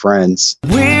life and your friends.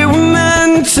 We were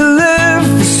meant to live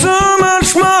for so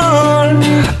much more.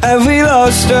 Have we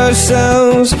lost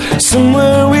ourselves?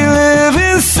 Somewhere we live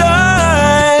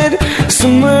inside.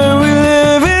 Somewhere we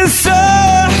live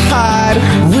inside.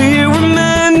 We were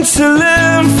meant to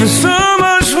live for so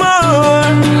much more.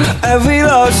 Have we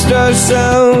lost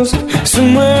ourselves?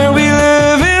 Somewhere we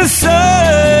live inside.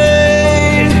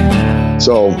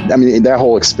 So, I mean, that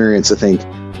whole experience, I think,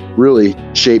 really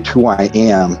shaped who I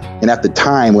am. And at the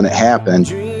time when it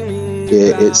happened,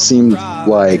 it seemed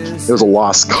like it was a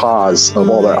lost cause of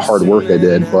all that hard work I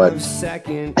did. But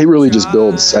it really just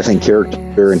builds, I think,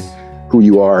 character and who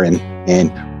you are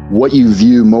and what you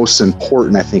view most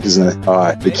important, I think, is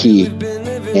the key.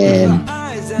 And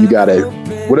you got to,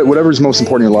 whatever's most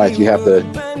important in your life, you have to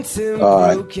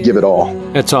give it all.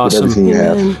 That's awesome. Everything you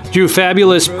have. Drew,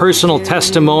 fabulous personal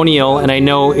testimonial, and I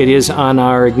know it is on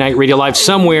our Ignite Radio Live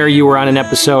somewhere. You were on an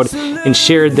episode and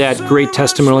shared that great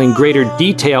testimonial in greater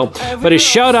detail. But a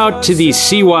shout out to the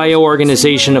CYO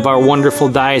organization of our wonderful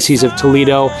Diocese of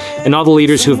Toledo and all the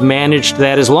leaders who have managed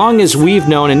that as long as we've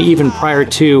known and even prior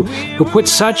to, who put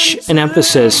such an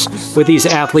emphasis with these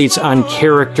athletes on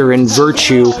character and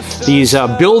virtue, these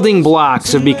building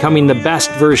blocks of becoming the best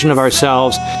version of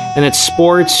ourselves, and that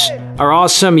sports are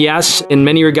awesome, yes, in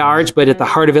many regards, but at the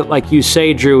heart of it, like you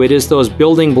say, Drew, it is those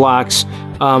building blocks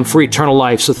for eternal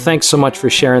life. So thanks so much for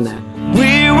sharing that.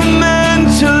 We were meant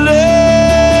to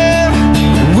live.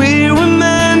 We were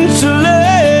meant to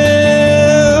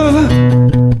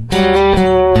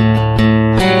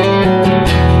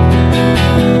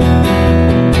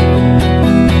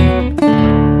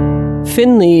live.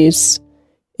 Finley's,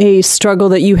 a struggle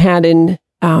that you had in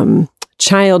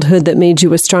childhood that made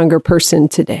you a stronger person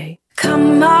today.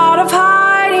 Come out of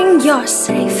hiding, you're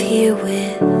safe here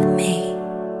with me.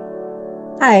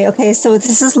 Hi, okay, so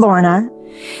this is Lorna.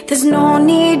 There's no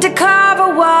need to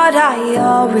cover what I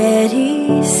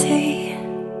already see.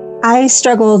 I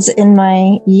struggled in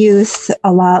my youth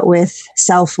a lot with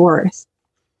self-worth.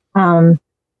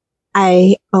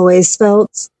 I always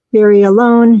felt very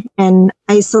alone and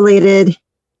isolated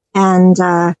and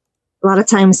a lot of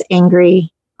times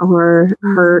angry or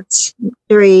hurt,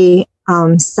 very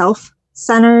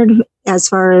self-centered as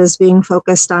far as being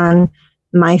focused on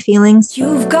my feelings.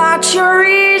 You've got your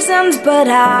reasons, but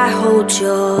I hold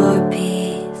your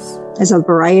peace. There's a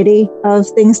variety of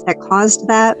things that caused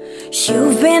that.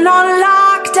 You've been on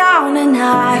lockdown and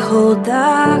I hold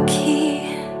the key.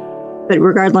 But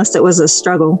regardless, it was a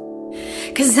struggle.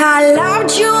 'Cause I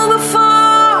loved you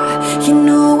before you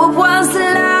knew it was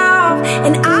love,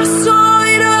 and I saw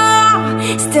it all.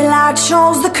 Still I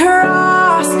chose the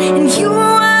cross, and you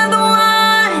were the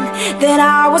one that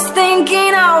I was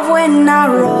thinking of when I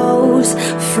rose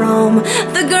from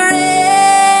the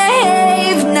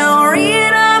grave. Now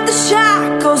rid of the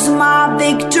shackles, my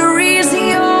victory's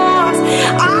yours.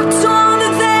 I tore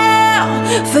the veil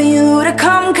for you to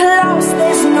come close.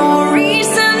 There's no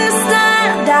reason to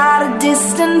stand at a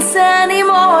distance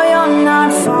anymore. You're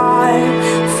not far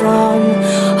from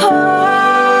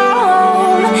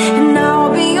home, and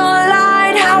I'll be your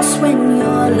lighthouse when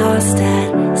you're lost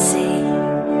at sea.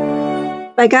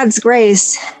 By God's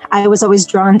grace, I was always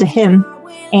drawn to Him.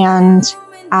 And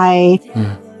I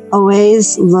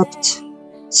always looked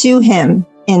to him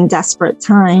in desperate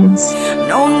times.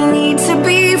 No need to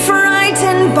be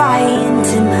frightened by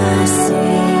intimacy.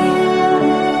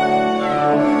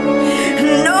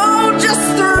 No, just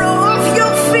throw off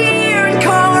your fear and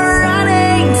come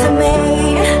running to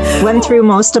me. Went through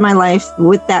most of my life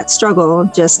with that struggle,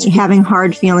 just having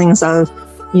hard feelings of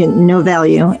no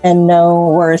value and no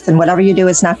worth, and whatever you do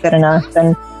is not good enough.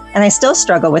 And I still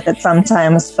struggle with it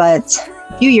sometimes, but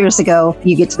a few years ago,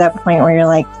 you get to that point where you're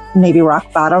like, maybe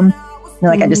rock bottom.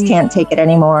 You're like, I just can't take it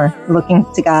anymore. Looking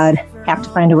to God, have to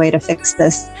find a way to fix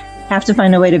this. Have to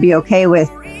find a way to be okay with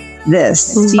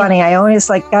this. It's funny, I always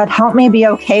like, God, help me be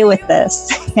okay with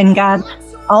this. And God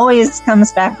always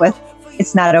comes back with,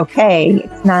 it's not okay.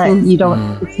 It's not, you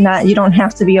don't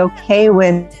have to be okay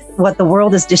with what the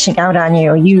world is dishing out on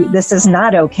you. This is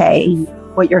not okay.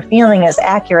 What you're feeling is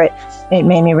accurate. It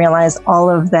made me realize all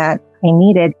of that I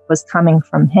needed was coming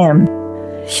from him.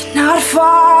 You're not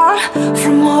far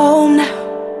from home now.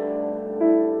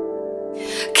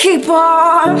 Keep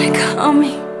on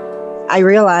coming. I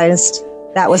realized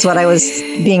that was what I was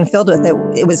being filled with.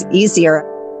 It was easier.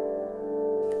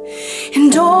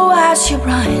 And oh, as you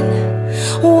run,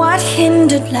 what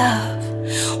hindered love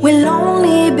will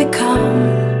only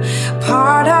become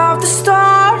part of the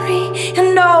story.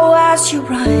 And oh, as you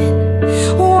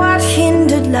run, what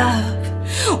hindered love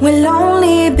will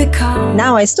only become.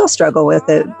 Now I still struggle with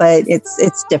it, but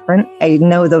it's different. I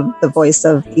know the voice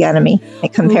of the enemy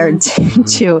compared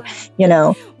to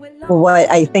what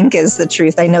I think is the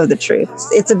truth. I know the truth.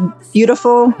 It's a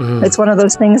beautiful, it's one of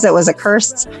those things that was a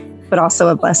curse, but also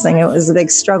a blessing. It was a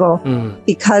big struggle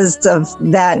because of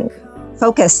that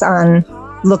focus on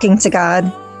looking to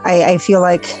God. I feel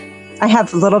like I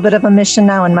have a little bit of a mission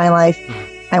now in my life.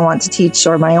 I want to teach,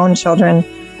 or my own children,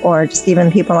 or just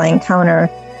even people I encounter,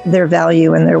 their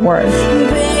value and their worth.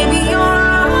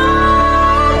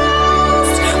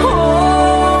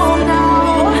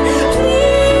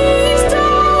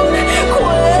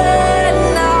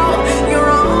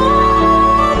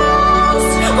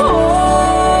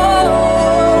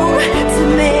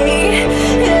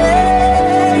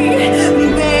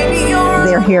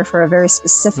 They're here for a very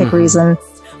specific reason,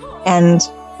 and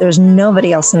there's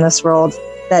nobody else in this world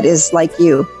that is like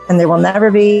you, and there will never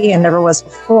be and never was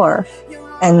before.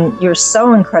 And you're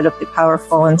so incredibly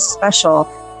powerful and special.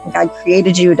 God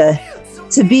created you to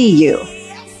be you,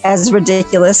 as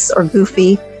ridiculous or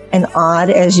goofy and odd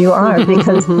as you are,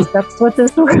 because that's what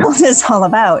this world is all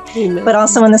about. But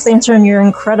also in the same term, you're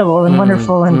incredible and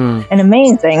wonderful and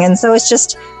amazing. And so it's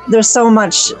just, there's so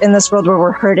much in this world where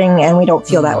we're hurting and we don't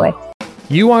feel that way.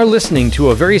 You are listening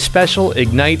to a very special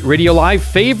Ignite Radio Live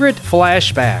favorite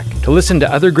flashback. To listen to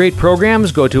other great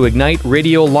programs, go to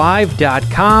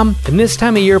IgniteRadioLive.com. And this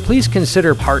time of year, please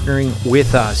consider partnering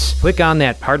with us. Click on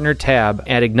that partner tab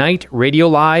at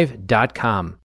IgniteRadioLive.com.